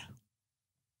hey,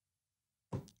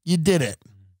 you did it.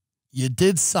 You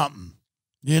did something.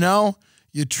 You know?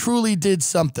 You truly did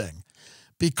something.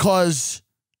 Because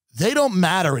they don't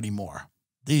matter anymore,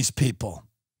 these people.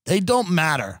 They don't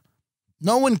matter.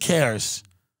 No one cares.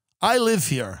 I live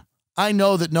here. I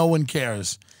know that no one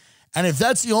cares. And if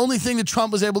that's the only thing that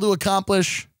Trump was able to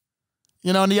accomplish,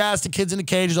 you know, and he asked the kids in the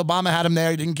cages, Obama had him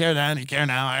there, he didn't care then, he care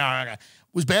now. It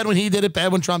was bad when he did it,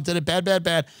 bad when Trump did it, bad, bad,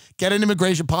 bad. Get an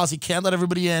immigration policy, can't let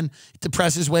everybody in,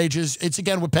 depresses wages. It's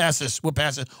again, we're past this, we're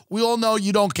past it. We all know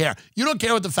you don't care. You don't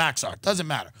care what the facts are. Doesn't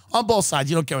matter. On both sides,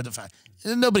 you don't care what the facts.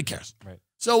 Nobody cares. Right.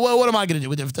 So what am I going to do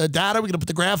with the data? We're going to put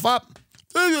the graph up?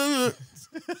 What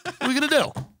are we going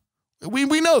to do?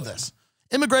 We know this.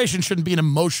 Immigration shouldn't be an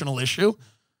emotional issue.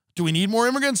 Do we need more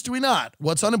immigrants? Do we not?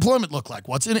 What's unemployment look like?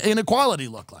 What's inequality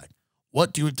look like?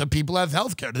 What do people have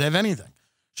health care? Do they have anything?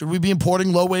 Should we be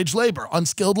importing low-wage labor,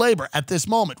 unskilled labor at this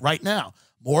moment, right now?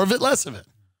 More of it, less of it.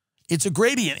 It's a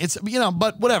gradient. It's, you know,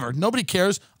 but whatever. Nobody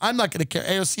cares. I'm not going to care.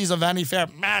 AOC's a Vanity Fair.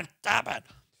 Man, stop it.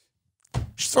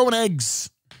 She's throwing eggs.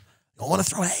 You don't want to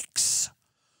throw eggs.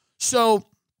 So,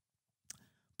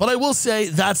 but I will say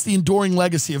that's the enduring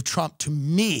legacy of Trump to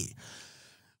me.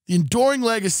 The enduring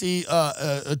legacy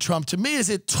of Trump to me is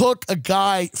it took a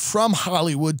guy from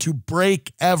Hollywood to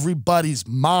break everybody's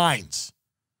minds.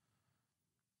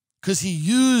 Because he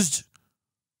used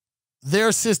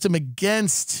their system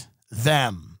against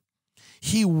them.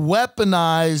 He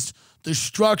weaponized the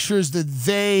structures that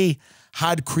they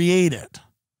had created.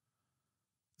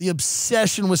 The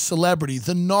obsession with celebrity,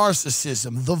 the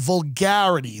narcissism, the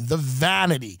vulgarity, the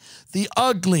vanity, the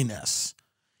ugliness.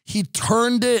 He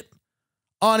turned it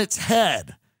on its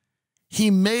head. He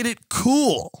made it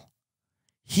cool.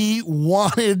 He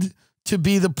wanted to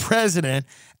be the president,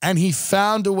 and he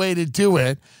found a way to do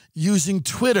it using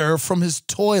Twitter from his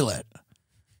toilet.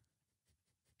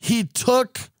 He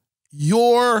took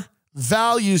your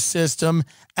value system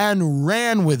and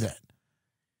ran with it.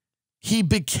 He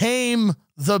became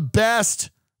the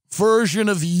best version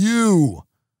of you.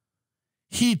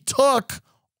 He took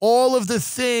all of the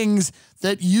things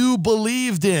that you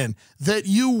believed in, that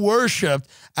you worshiped,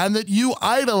 and that you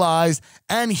idolized,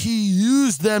 and he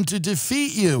used them to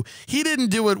defeat you. He didn't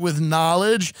do it with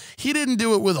knowledge. He didn't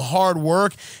do it with hard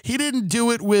work. He didn't do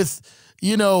it with,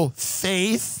 you know,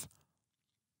 faith.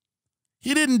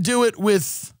 He didn't do it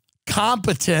with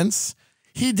competence.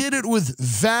 He did it with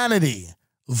vanity,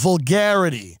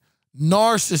 vulgarity,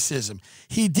 narcissism.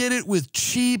 He did it with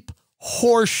cheap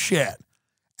horse shit.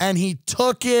 And he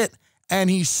took it and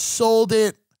he sold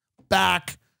it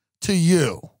back to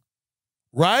you.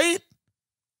 Right?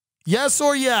 Yes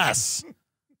or yes?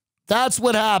 That's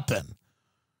what happened.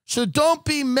 So don't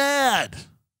be mad.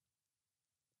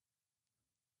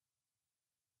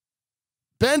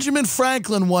 Benjamin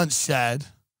Franklin once said,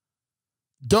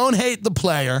 don't hate the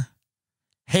player,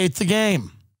 hate the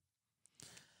game.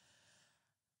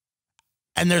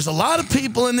 And there's a lot of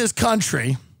people in this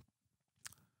country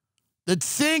that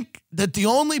think that the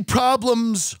only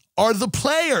problems are the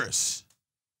players.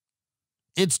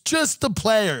 It's just the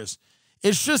players.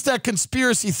 It's just that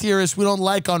conspiracy theorist we don't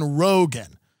like on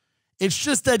Rogan. It's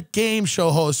just that game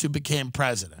show host who became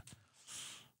president.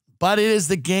 But it is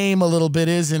the game a little bit,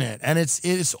 isn't it? And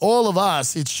it's all of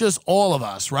us. It's just all of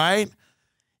us, right?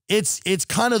 It's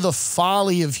kind of the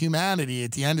folly of humanity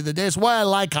at the end of the day. It's why I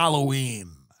like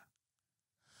Halloween.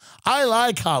 I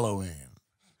like Halloween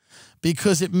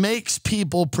because it makes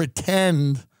people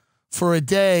pretend for a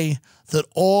day that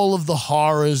all of the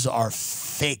horrors are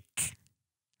fake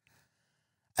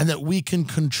and that we can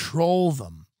control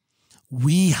them.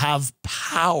 We have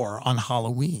power on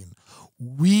Halloween.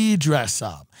 We dress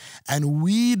up and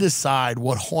we decide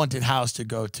what haunted house to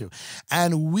go to.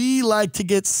 And we like to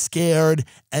get scared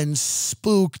and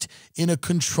spooked in a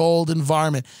controlled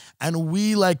environment. And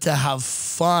we like to have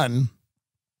fun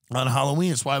on Halloween.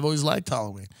 That's why I've always liked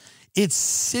Halloween. It's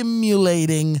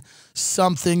simulating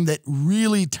something that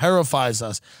really terrifies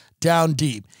us down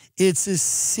deep. It's a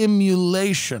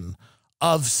simulation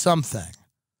of something.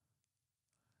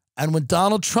 And when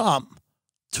Donald Trump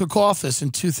took office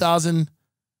in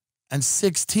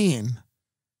 2016,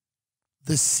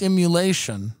 the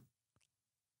simulation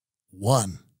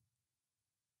won.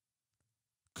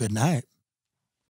 Good night.